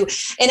I do.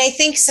 And I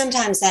think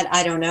sometimes that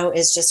I don't know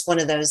is just one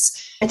of those.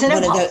 It's an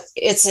impulse.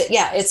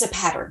 It's a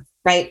pattern.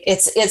 Right.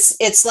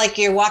 It's like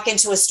you walk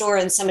into a store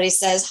and somebody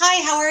says,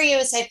 hi, how are you?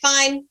 I say,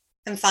 fine.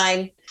 I'm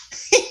fine.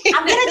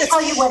 I'm going to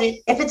tell you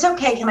if it's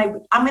okay,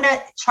 I'm going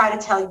to try to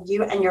tell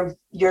you and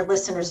your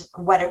listeners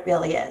what it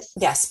really is.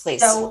 Yes,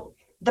 please. So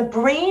the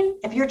brain,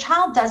 if your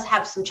child does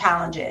have some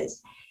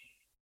challenges,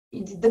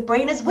 the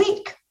brain is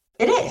weak.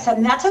 It is.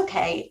 And that's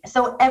okay.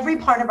 So every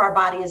part of our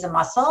body is a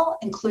muscle,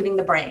 including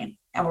the brain.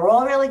 And we're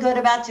all really good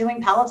about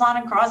doing Peloton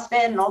and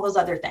CrossFit and all those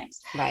other things.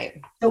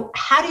 Right. So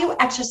how do you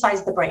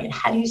exercise the brain?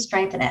 How do you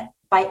strengthen it?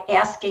 By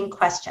asking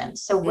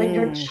questions. So when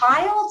your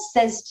child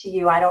says to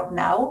you, I don't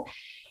know,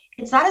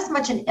 it's not as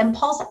much an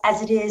impulse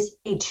as it is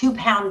a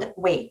 2-pound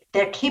weight.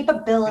 Their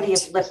capability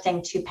of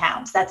lifting 2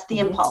 pounds. That's the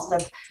impulse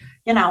of,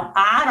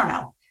 I don't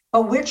know.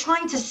 But we're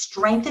trying to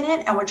strengthen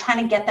it, and we're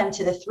trying to get them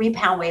to the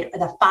 3-pound weight or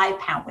the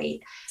 5-pound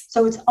weight.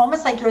 So it's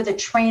almost like you're the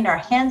trainer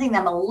handing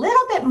them a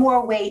little bit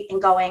more weight and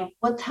going,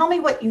 well, tell me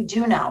what you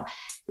do know.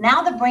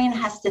 Now the brain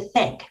has to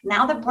think.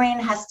 Now the brain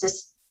has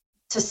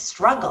to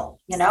struggle,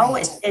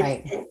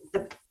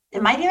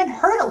 it might even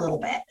hurt a little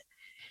bit.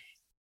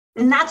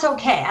 And that's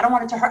okay. I don't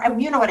want it to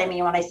hurt. You know what I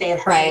mean when I say it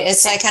hurts. Right.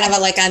 It's like kind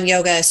of like on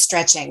yoga,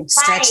 stretching,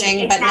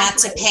 exactly. But not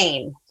to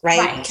pain,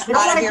 right?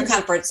 Out of your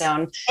comfort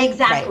zone.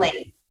 Exactly.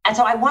 Right. And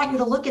so I want you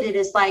to look at it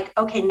as like,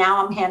 okay,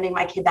 now I'm handing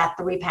my kid that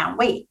 3-pound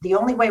weight. The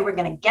only way we're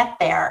going to get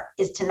there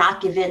is to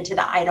not give in to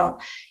the I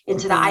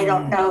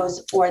don't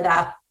knows, or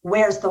the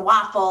where's the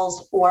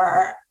waffles,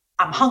 or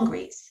I'm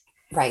hungry.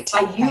 Right.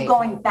 By you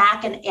going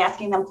back and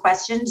asking them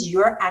questions,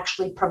 you're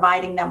actually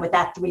providing them with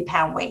that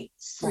 3-pound weight.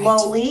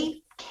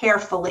 Slowly,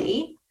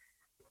 carefully,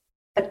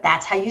 but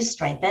that's how you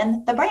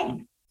strengthen the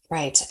brain.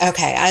 Right.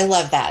 Okay. I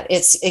love that.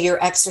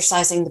 You're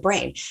exercising the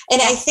brain.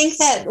 And I think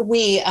that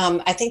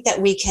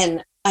we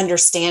can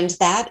understand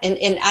that.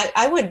 And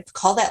I would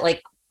call that,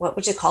 like, what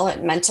would you call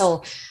it?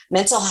 Mental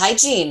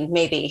hygiene,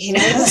 maybe,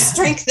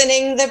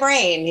 strengthening the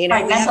brain, we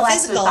have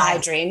physical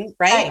hygiene,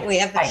 right? We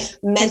have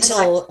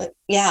mental,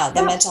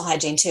 the mental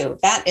hygiene too.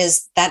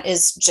 That's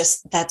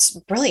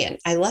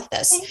brilliant. I love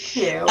this. Thank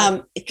you.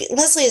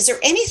 Leslie, is there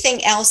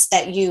anything else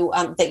that you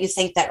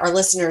think that our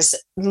listeners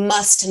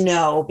must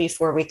know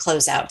before we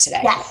close out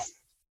today? Yes.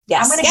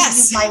 I'm going to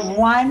give you my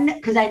one,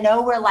 because I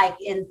know we're like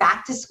in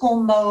back to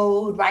school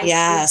mode, right?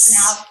 Yes.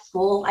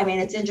 School. I mean,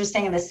 it's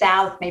interesting in the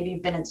South. Maybe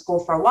you've been in school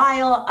for a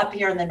while. Up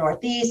here in the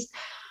Northeast,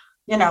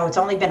 it's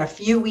only been a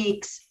few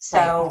weeks.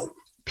 So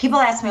people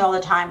ask me all the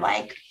time,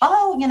 like,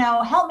 oh,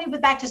 help me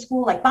with back to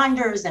school, like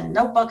binders and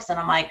notebooks. And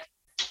I'm like,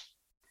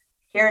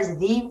 here's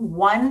the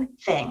one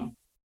thing.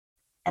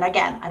 And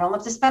again, I don't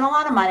have to spend a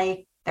lot of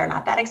money. They're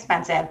not that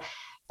expensive.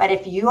 But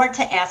if you are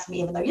to ask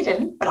me, even though you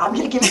didn't, but I'm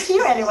going to give it to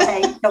you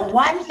anyway, the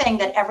one thing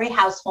that every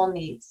household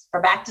needs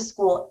for back to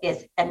school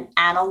is an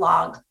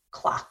analog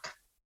clock.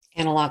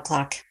 Analog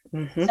clock.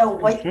 Mm-hmm. So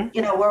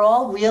we're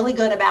all really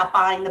good about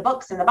buying the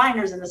books and the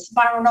binders and the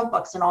spiral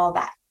notebooks and all of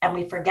that. And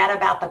we forget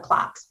about the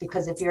clocks,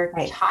 because if your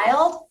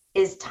child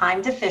is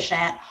time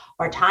deficient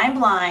or time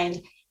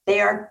blind, they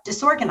are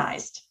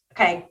disorganized.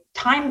 Okay.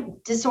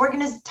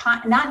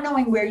 Not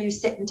knowing where you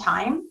sit in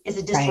time is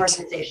a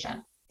disorganization.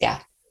 Right. Yeah.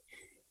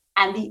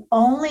 And the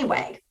only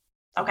way,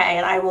 okay,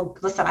 and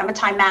I'm a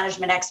time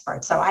management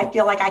expert, so I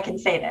feel like I can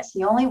say this.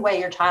 The only way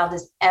your child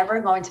is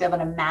ever going to be able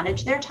to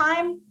manage their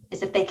time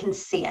is if they can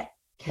see it.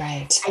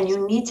 Right. And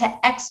you need to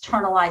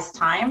externalize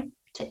time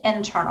to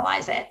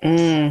internalize it.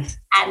 And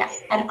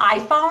an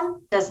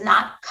iPhone does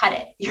not cut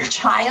it. Your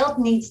child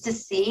needs to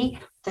see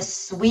the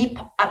sweep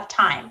of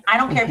time. I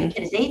don't care if your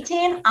kid is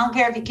 18. I don't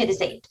care if your kid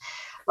is 8.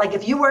 Like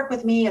if you work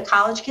with me, a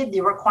college kid,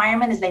 the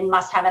requirement is they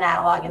must have an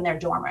analog in their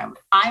dorm room.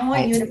 I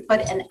want you to put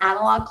an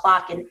analog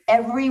clock in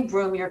every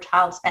room your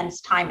child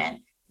spends time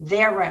in.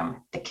 Their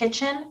room, the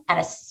kitchen, and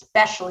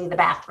especially the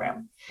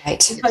bathroom.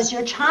 Right. Because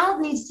your child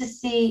needs to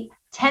see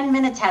 10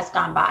 minutes has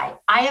gone by.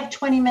 I have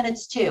 20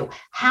 minutes too.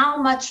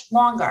 How much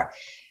longer?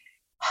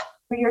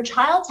 For your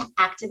child to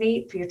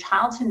activate, for your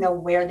child to know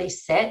where they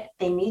sit,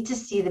 they need to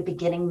see the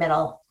beginning,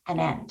 middle, and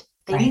end.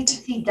 They need to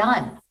see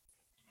done.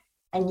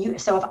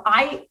 So if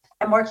I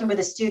am working with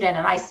a student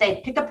and I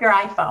say, pick up your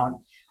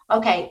iPhone.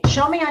 Okay,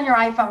 show me on your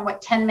iPhone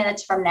what 10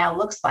 minutes from now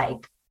looks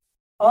like.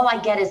 All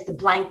I get is the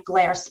blank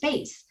glare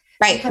space.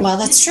 Right. Because well,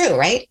 that's true,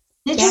 right?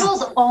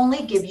 Digitals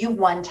only give you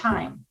one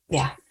time.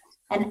 Yeah.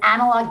 And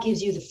analog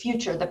gives you the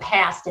future, the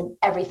past, and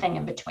everything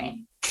in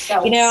between.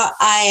 So,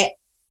 I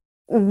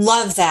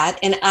love that.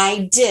 And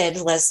I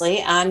did,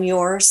 Leslie, on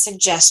your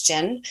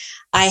suggestion.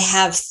 I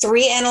have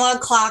 3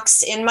 analog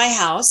clocks in my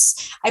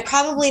house. I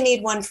probably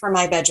need one for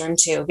my bedroom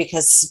too,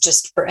 because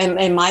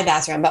in my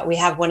bathroom, but we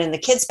have one in the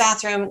kids'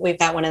 bathroom. We've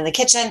got one in the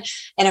kitchen,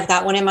 and I've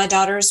got one in my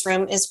daughter's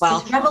room as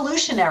well. It's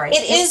revolutionary.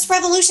 It is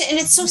revolution. And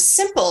it's so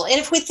simple. And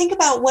if we think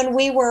about when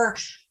we were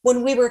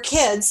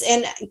kids,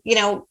 and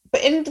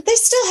and they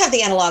still have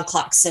the analog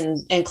clocks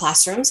in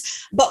classrooms,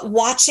 but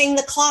watching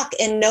the clock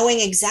and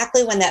knowing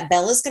exactly when that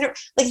bell is going to,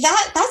 like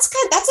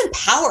that's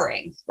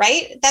empowering,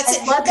 right? That's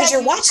it, because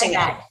you're watching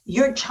it.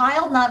 Your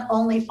child not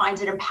only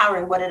finds it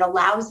empowering, what it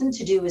allows them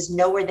to do is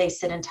know where they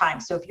sit in time.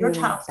 So if your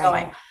child's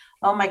going,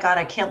 oh my God,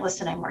 I can't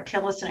listen anymore.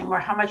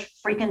 How much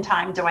freaking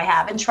time do I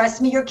have? And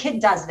trust me, your kid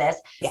does this.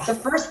 Yeah. The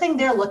first thing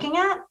they're looking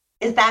at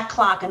is that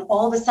clock. And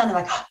all of a sudden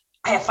they're like, oh,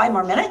 I have 5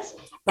 more minutes.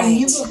 Right. And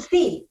you will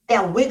see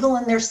they'll wiggle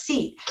in their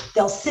seat.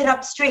 They'll sit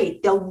up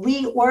straight. They'll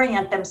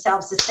reorient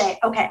themselves to say,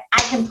 okay,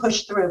 I can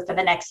push through for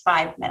the next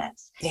 5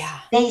 minutes. Yeah.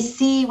 They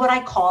see what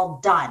I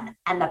call done.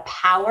 And the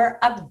power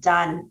of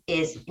done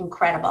is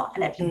incredible.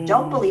 And if you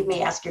don't believe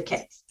me, ask your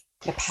kids.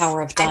 The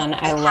power of done.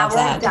 I love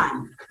that.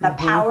 The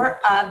power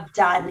of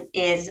done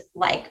is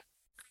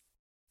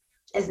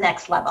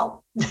next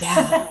level.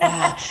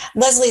 Yeah.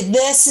 Leslie,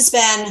 this has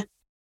been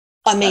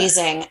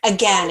amazing.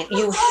 Again,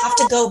 you have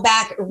to go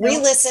back,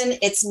 re-listen.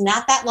 It's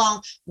not that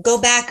long. Go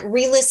back,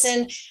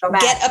 re-listen,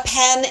 get a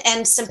pen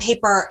and some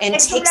paper and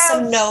take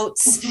some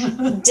notes.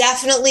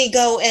 Definitely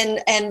go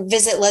and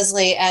visit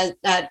Leslie at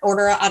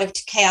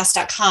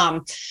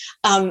orderoutofchaos.com.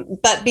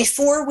 But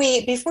before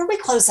we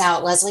close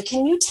out, Leslie,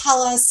 can you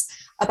tell us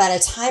about a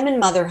time in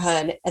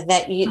motherhood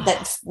that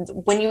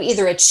when you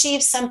either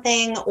achieved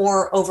something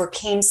or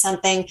overcame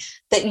something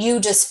that you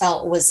just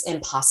felt was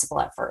impossible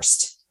at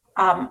first?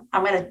 I'm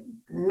going to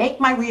make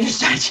my Reader's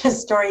Digest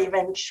story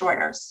even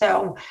shorter.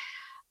 So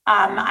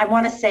I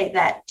want to say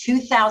that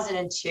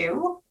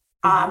 2002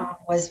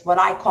 was what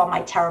I call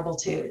my terrible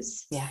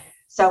twos. Yeah.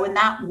 So in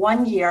that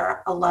 1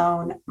 year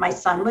alone, my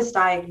son was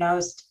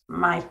diagnosed,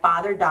 my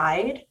father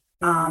died,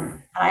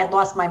 and I had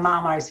lost my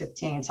mom when I was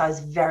 15, so I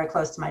was very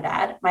close to my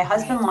dad. My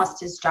husband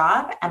lost his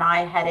job, and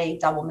I had a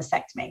double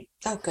mastectomy.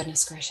 Oh,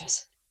 goodness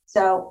gracious.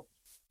 So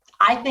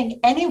I think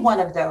any one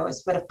of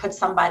those would have put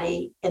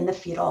somebody in the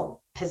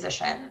fetal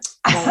position.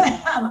 Right.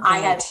 I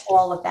had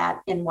all of that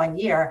in 1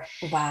 year.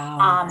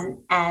 Wow.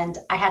 And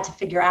I had to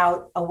figure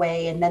out a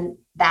way. And then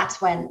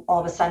that's when all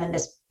of a sudden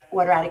this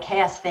Order Out of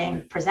Chaos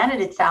thing presented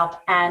itself.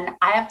 And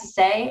I have to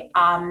say,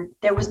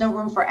 there was no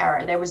room for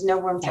error. There was no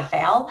room to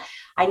fail.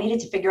 I needed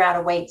to figure out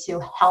a way to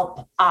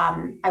help.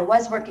 I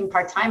was working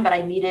part-time, but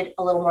I needed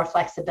a little more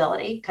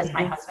flexibility because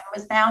my husband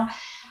was now.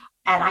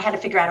 And I had to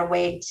figure out a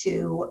way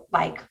to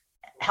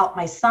help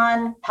my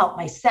son, help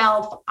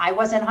myself. I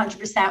wasn't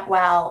 100%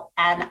 well.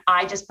 And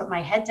I just put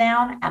my head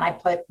down and I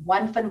put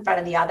one foot in front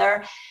of the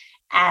other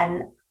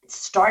and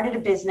started a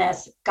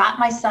business, got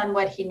my son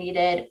what he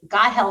needed,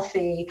 got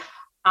healthy.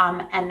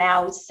 And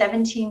now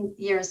 17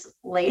 years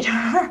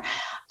later,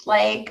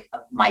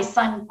 my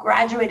son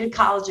graduated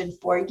college in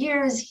 4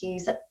 years.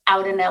 He's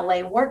out in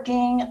LA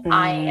working.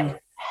 I am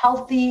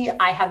healthy.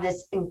 I have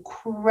this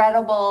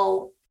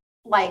incredible,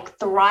 like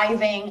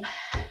thriving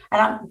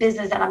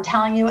business. And I'm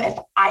telling you, if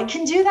I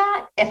can do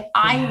that, if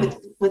I,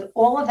 with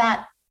all of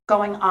that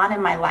going on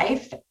in my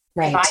life,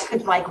 if I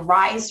could like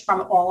rise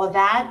from all of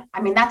that,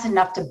 I mean, that's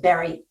enough to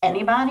bury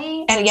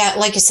anybody. And yeah,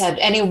 like you said,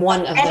 any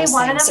one of those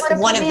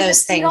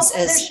things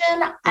is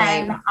right.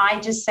 And I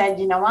just said,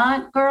 you know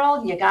what,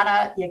 girl, you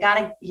gotta, you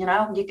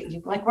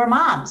like, we're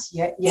moms.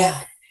 You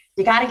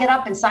gotta get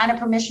up and sign a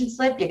permission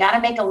slip. You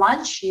gotta make a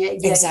lunch. You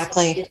just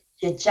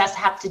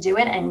have to do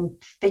it and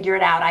figure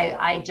it out.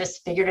 I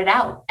just figured it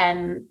out.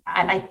 And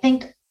I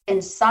think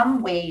in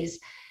some ways,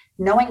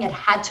 knowing it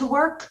had to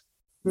work,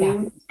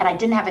 and I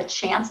didn't have a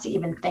chance to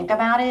even think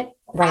about it,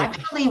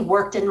 actually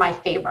worked in my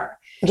favor.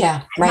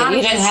 Yeah, right.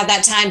 You didn't have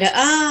that time to,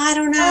 I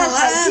don't know.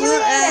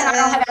 I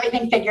don't have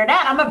everything figured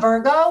out. I'm a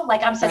Virgo.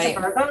 Like, I'm such a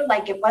Virgo.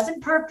 Like, it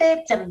wasn't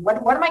perfect. And what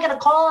am I going to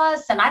call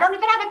us? And I don't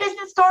even have a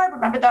business card.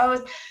 Remember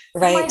those?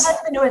 Right. My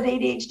husband, who has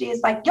ADHD,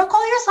 is like, you'll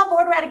call yourself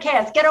order out of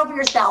chaos. Get over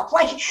yourself.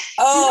 Like, you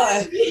know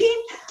what I mean?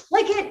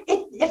 Like,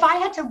 if I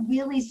had to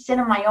really sit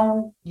in my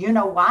own, you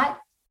know what,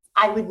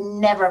 I would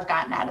never have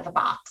gotten out of the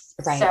box.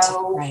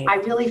 So I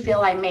really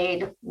feel I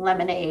made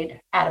lemonade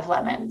out of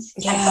lemons.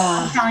 Yeah. And so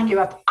I'm telling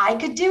you, if I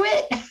could do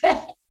it,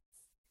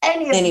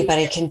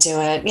 anybody can do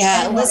it.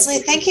 Yeah. Leslie,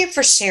 thank you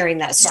for sharing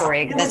that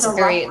story. Yeah, that's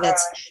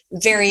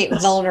very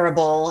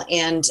vulnerable.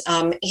 And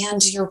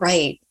you're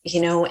right.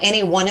 You know,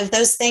 any one of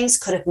those things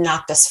could have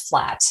knocked us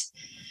flat.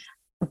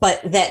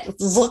 But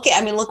look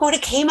what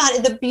it came out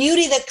of, the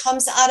beauty that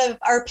comes out of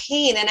our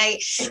pain. And I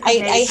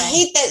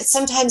hate that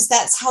sometimes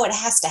that's how it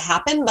has to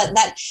happen, but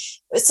that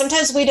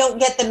sometimes we don't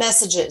get the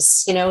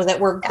messages, you know, that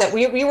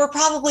we were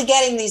probably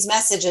getting these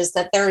messages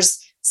that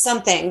there's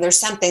something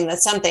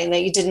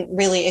that you didn't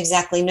really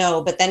exactly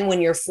know. But then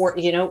when you're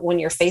when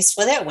you're faced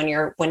with it, when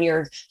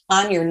you're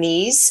on your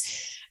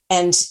knees,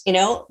 and, you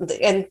know,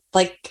 and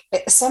like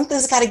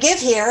something's got to give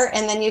here,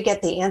 and then you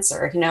get the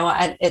answer, you know,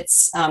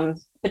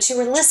 but you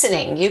were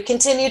listening. You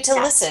continue to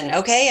listen.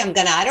 Okay.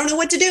 I don't know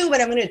what to do,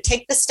 but I'm going to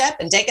take the step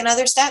and take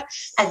another step.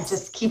 And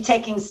just keep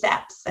taking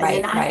steps.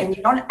 And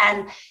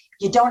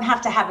you don't have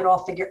to have it all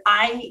figured.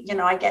 I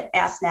get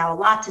asked now a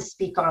lot to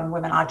speak on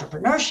women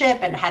entrepreneurship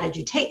and how did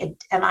you take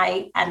it? And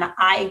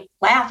I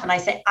laugh and I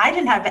say, I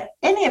didn't have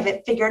any of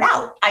it figured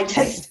out. I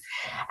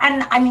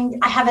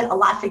have it a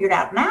lot figured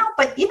out now,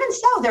 but even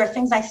so, there are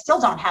things I still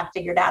don't have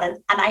figured out. And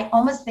I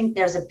almost think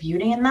there's a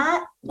beauty in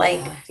that.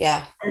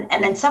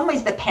 And in some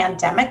ways the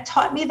pandemic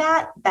taught me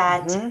that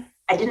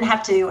I didn't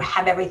have to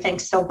have everything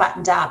so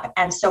buttoned up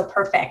and so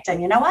perfect.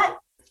 And you know what?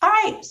 All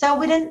right, so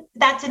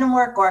that didn't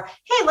work, or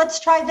hey,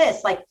 let's try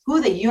this. Like, who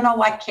the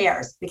what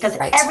cares? Because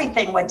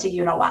everything went to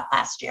what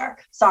last year.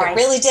 Sorry, it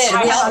really did.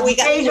 We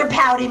got your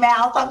pouty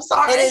mouth. I'm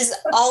sorry. It is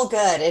all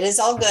good. It is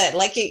all good.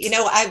 Like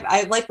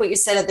I like what you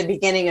said at the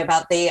beginning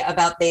about the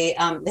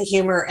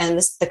humor and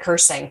the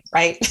cursing,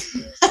 right?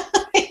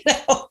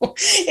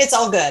 It's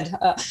all good.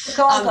 It's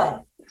all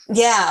good.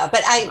 Yeah,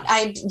 but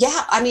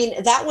I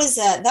mean, that was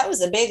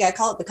a big, I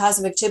call it the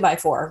cosmic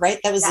 2x4, right?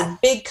 That was a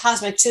big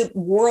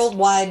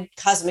worldwide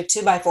cosmic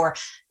 2x4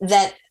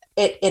 that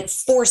it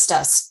forced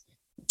us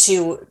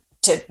to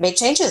make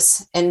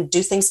changes and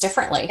do things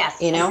differently. Yes,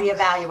 you know,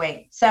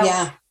 reevaluate. So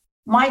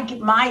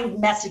my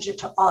message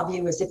to all of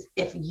you is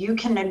if you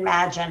can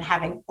imagine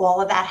having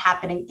all of that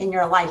happening in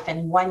your life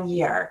in 1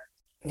 year,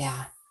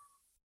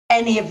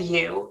 any of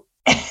you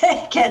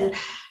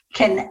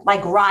can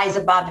like rise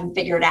above and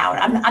figure it out.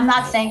 I'm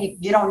not saying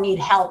you don't need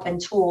help and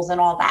tools and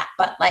all that,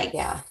 but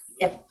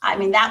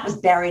that was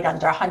buried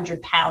under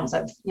 100 pounds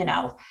of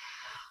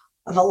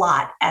a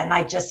lot. And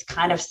I just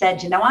kind of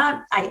said, you know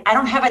what, I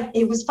don't have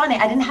it was funny.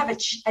 I didn't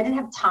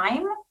have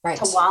time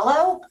to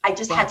wallow. I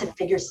just had to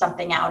figure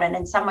something out. And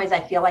in some ways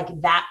I feel like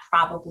that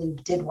probably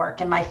did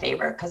work in my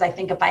favor. Because I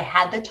think if I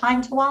had the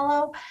time to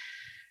wallow,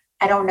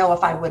 I don't know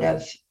if I would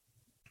have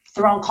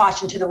thrown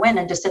caution to the wind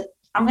and just said,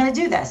 I'm going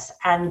to do this.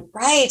 And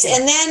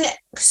and then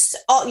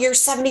your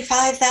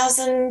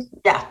 75,000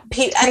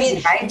 people,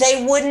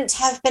 they wouldn't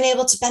have been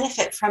able to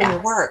benefit from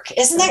your work.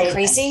 Isn't that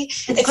crazy?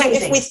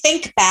 If we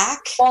think back,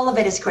 all of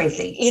it is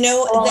crazy. You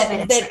know,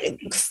 that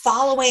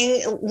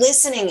following,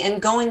 listening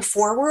and going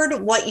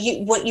forward, what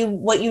you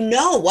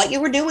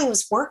were doing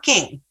was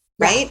working.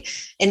 Right.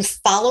 And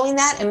following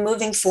that and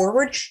moving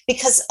forward,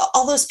 because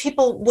all those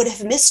people would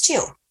have missed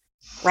you.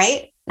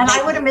 Right. And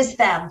I would have missed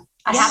them.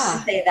 I have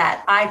to say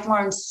that I've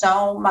learned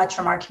so much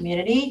from our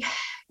community.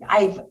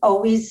 I've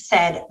always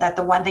said that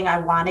the one thing I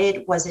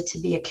wanted was it to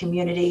be a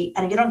community,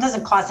 and it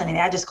doesn't cost anything.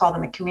 I just call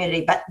them a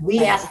community, but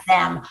we ask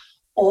them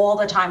all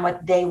the time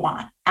what they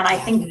want. And I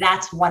think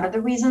that's one of the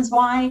reasons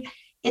why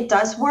it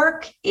does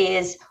work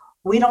is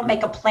we don't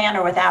make a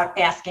planner without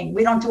asking.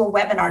 We don't do a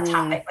webinar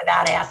topic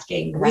without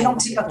asking. We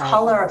don't pick a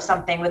color of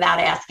something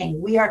without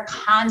asking. We are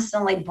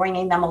constantly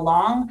bringing them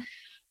along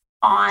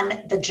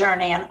on the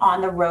journey and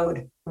on the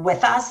road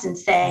with us and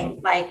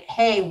saying like,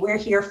 hey, we're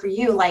here for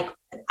you. Like,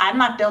 I'm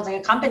not building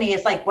a company.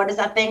 It's like, what is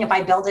that thing? If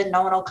I build it,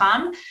 no one will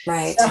come.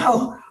 Right.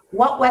 So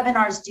what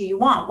webinars do you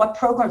want? What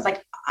programs?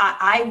 Like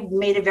I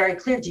made it very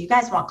clear. Do you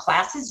guys want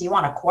classes? Do you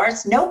want a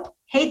course? Nope.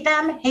 Hate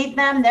them,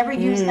 never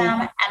use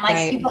them. And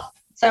like people,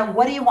 so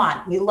what do you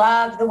want? We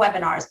love the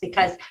webinars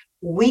because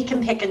we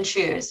can pick and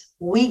choose.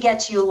 We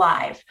get you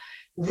live.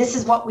 This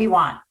is what we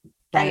want.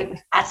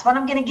 And that's what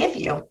I'm going to give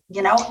you.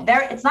 You know,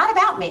 it's not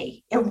about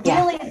me. It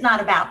really is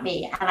not about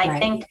me. And I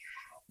think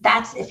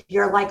that's, if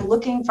you're like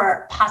looking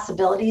for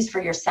possibilities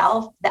for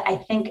yourself, that I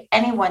think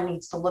anyone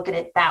needs to look at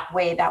it that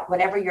way, that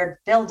whatever you're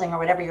building or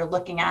whatever you're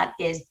looking at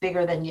is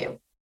bigger than you.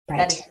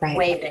 That is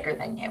way bigger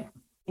than you,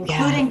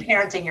 including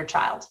parenting your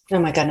child. Oh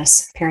my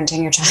goodness.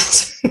 Parenting your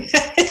child.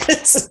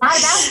 It's not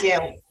about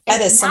you.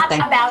 It's not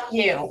about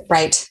you.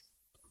 Right.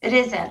 It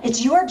isn't.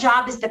 It's your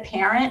job as the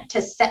parent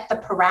to set the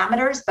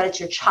parameters, but it's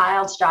your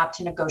child's job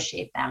to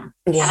negotiate them.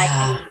 Yeah. And I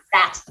think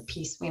that's the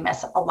piece we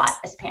miss a lot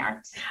as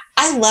parents.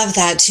 I love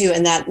that too.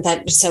 And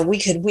that, so we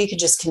could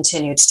just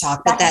continue to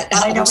talk, but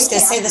I'm just going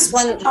to say this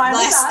one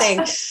last thing,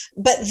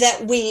 but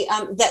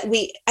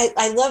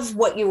I love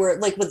what you were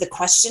like with the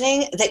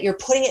questioning, that you're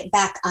putting it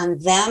back on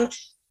them,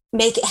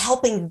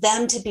 helping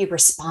them to be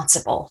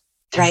responsible.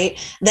 Right?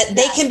 That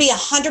they can be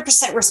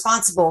 100%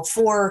 responsible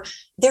for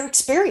their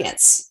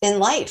experience in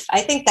life.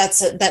 I think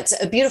that's a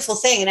beautiful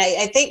thing. And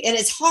I think, and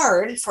it's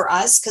hard for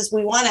us because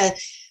we want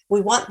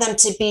them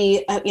to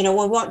be, we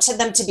want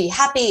them to be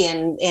happy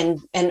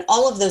and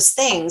all of those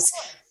things,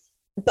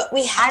 but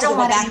we have to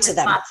go back to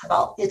them.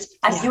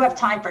 You have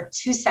time for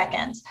 2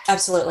 seconds.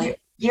 Absolutely.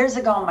 Years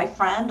ago, my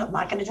friend, I'm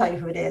not going to tell you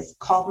who it is,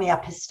 called me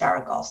up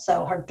hysterical.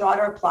 So her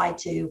daughter applied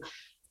to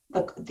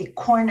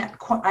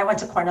I went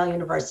to Cornell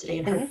University,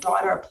 and her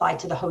daughter applied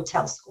to the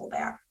hotel school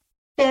there.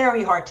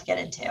 Very hard to get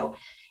into.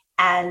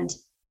 And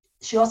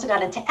she also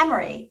got into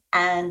Emory,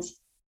 and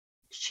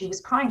she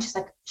was crying. She's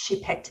like,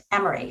 she picked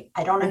Emory.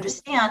 I don't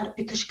understand,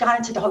 because she got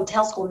into the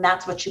hotel school and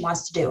that's what she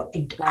wants to do.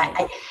 And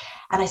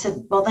I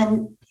said, well,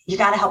 then you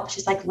got to help.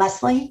 She's like,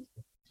 Leslie,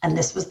 and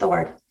this was the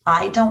word,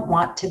 I don't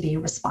want to be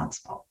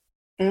responsible.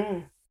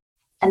 And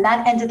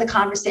that ended the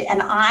conversation.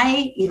 And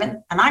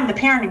I'm the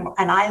parenting,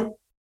 and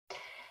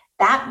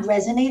that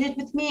resonated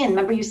with me. And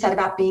remember you said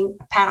about being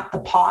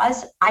the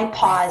pause. I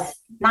pause,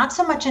 not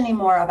so much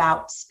anymore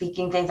about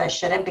speaking things I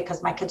shouldn't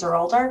because my kids are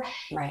older.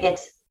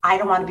 It's, I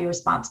don't want to be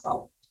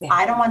responsible.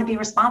 I don't want to be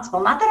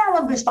responsible. Not that I don't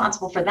want to be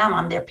responsible for them.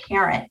 I'm their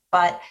parent,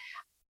 but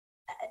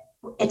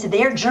it's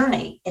their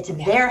journey. It's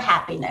their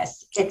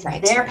happiness. It's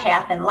their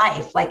path in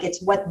life. Like,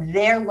 it's what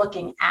they're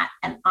looking at.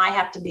 And I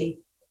have to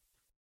be.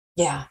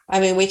 Yeah. I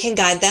mean, we can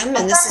guide them,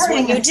 and this is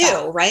what you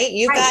do, right?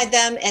 You guide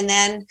them, and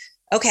then,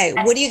 okay,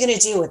 what are you going to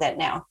do with it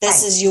now?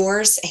 This is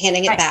yours,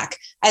 handing it back.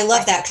 I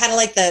love that. Kind of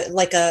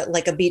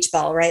like a beach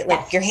ball, right?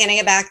 Like you're handing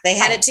it back. They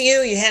hand it to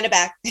you, you hand it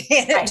back.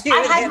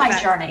 I had my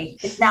journey.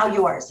 It's now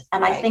yours.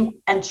 And I think,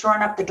 and sure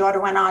enough, the daughter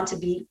went on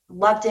to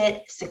loved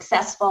it,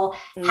 successful,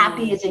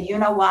 happy as a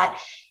you-know-what.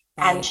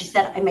 And she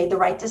said, I made the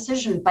right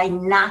decision by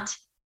not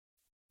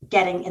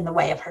getting in the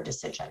way of her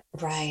decision.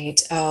 Right.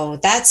 Oh,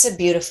 that's a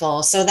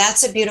beautiful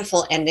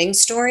ending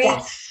story.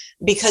 Yes.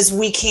 Because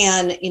we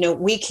can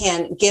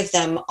give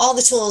them all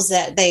the tools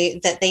that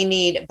they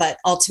need, but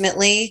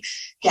ultimately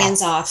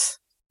hands off,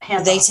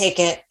 they take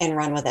it and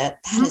run with it.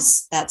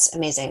 That's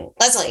amazing.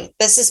 Leslie,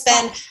 this has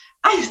been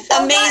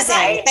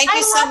amazing. Thank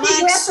you so much.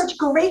 You asked such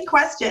great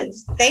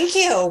questions. Thank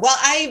you. Well,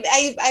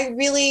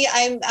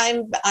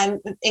 I'm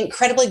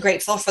incredibly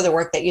grateful for the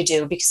work that you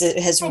do, because it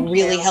has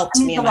really helped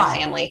me and my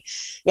family.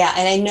 Yeah.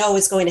 And I know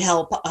it's going to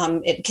help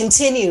it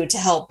continue to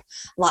help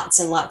lots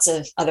and lots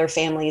of other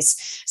families.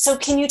 So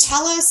can you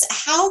tell us,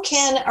 how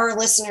can our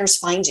listeners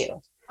find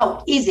you?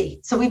 Oh, easy.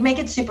 So we make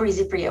it super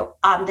easy for you.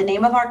 The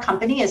name of our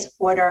company is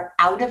Order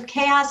Out of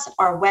Chaos.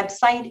 Our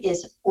website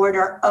is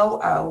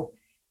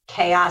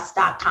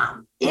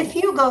orderoochaos.com. If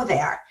you go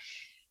there,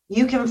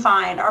 you can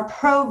find our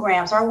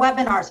programs, our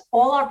webinars,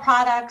 all our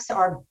products.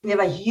 We have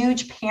a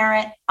huge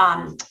parent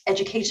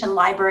education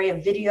library of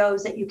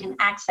videos that you can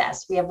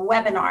access. We have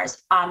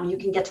webinars. You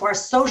can get to our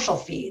social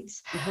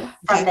feeds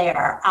from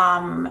there.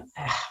 You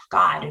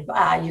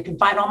can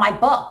find all my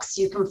books.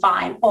 You can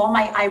find all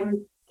I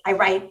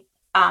write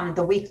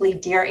the weekly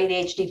Dear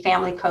ADHD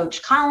Family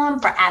Coach column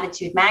for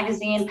Attitude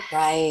Magazine.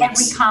 Right.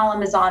 Every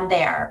column is on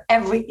there.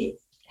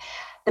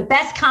 The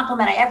best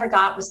compliment I ever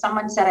got was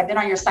someone said, I've been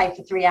on your site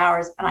for 3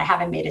 hours and I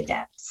haven't made a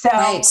dent. So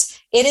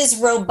it is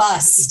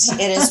robust.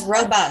 It is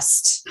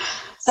robust.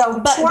 So,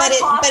 but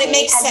it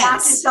makes sense. Knock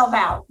yourself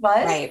out.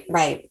 What?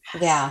 Right.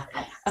 Yeah.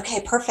 Okay.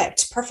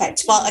 Perfect.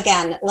 Well,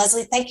 again,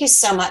 Leslie, thank you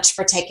so much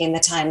for taking the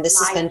time. This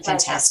has been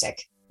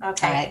fantastic.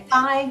 Okay.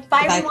 All right.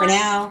 Bye. Bye for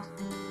now.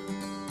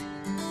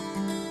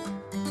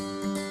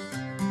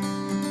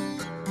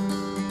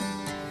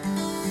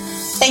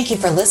 Thank you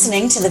for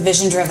listening to the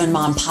Vision Driven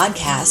Mom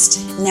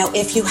podcast. Now,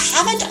 if you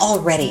haven't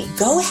already,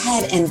 go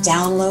ahead and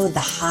download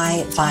the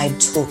High Vibe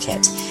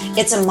Toolkit.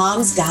 It's a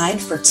mom's guide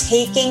for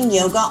taking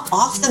yoga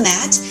off the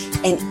mat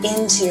and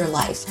into your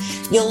life.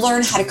 You'll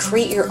learn how to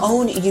create your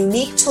own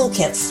unique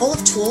toolkit full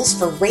of tools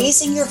for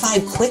raising your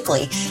vibe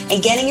quickly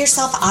and getting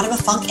yourself out of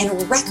a funk in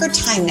record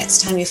time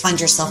next time you find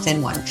yourself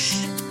in one.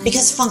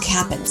 Because funk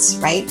happens,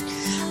 right?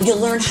 You'll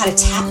learn how to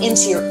tap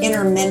into your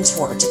inner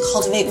mentor to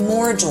cultivate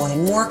more joy,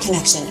 more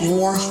connection, and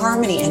more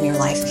harmony in your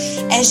life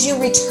as you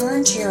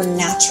return to your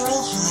natural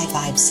high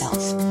vibe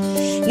self.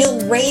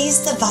 You'll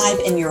raise the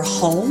vibe in your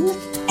home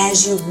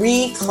as you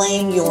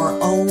reclaim your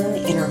own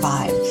inner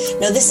vibe.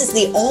 Now, this is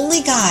the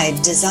only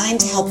guide designed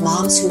to help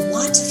moms who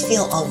want to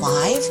feel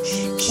alive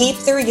keep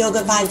their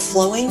yoga vibe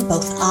flowing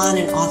both on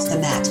and off the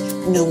mat,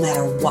 no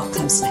matter what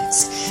comes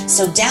next.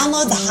 So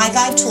download the High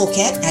Vibe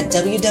Toolkit at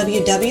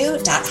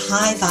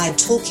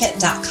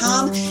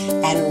www.highvibetoolkit.com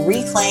and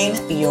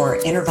reclaim your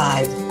inner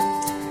vibe.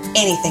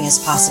 Anything is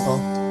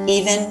possible,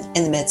 even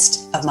in the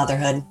midst of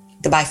motherhood.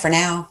 Goodbye for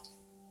now.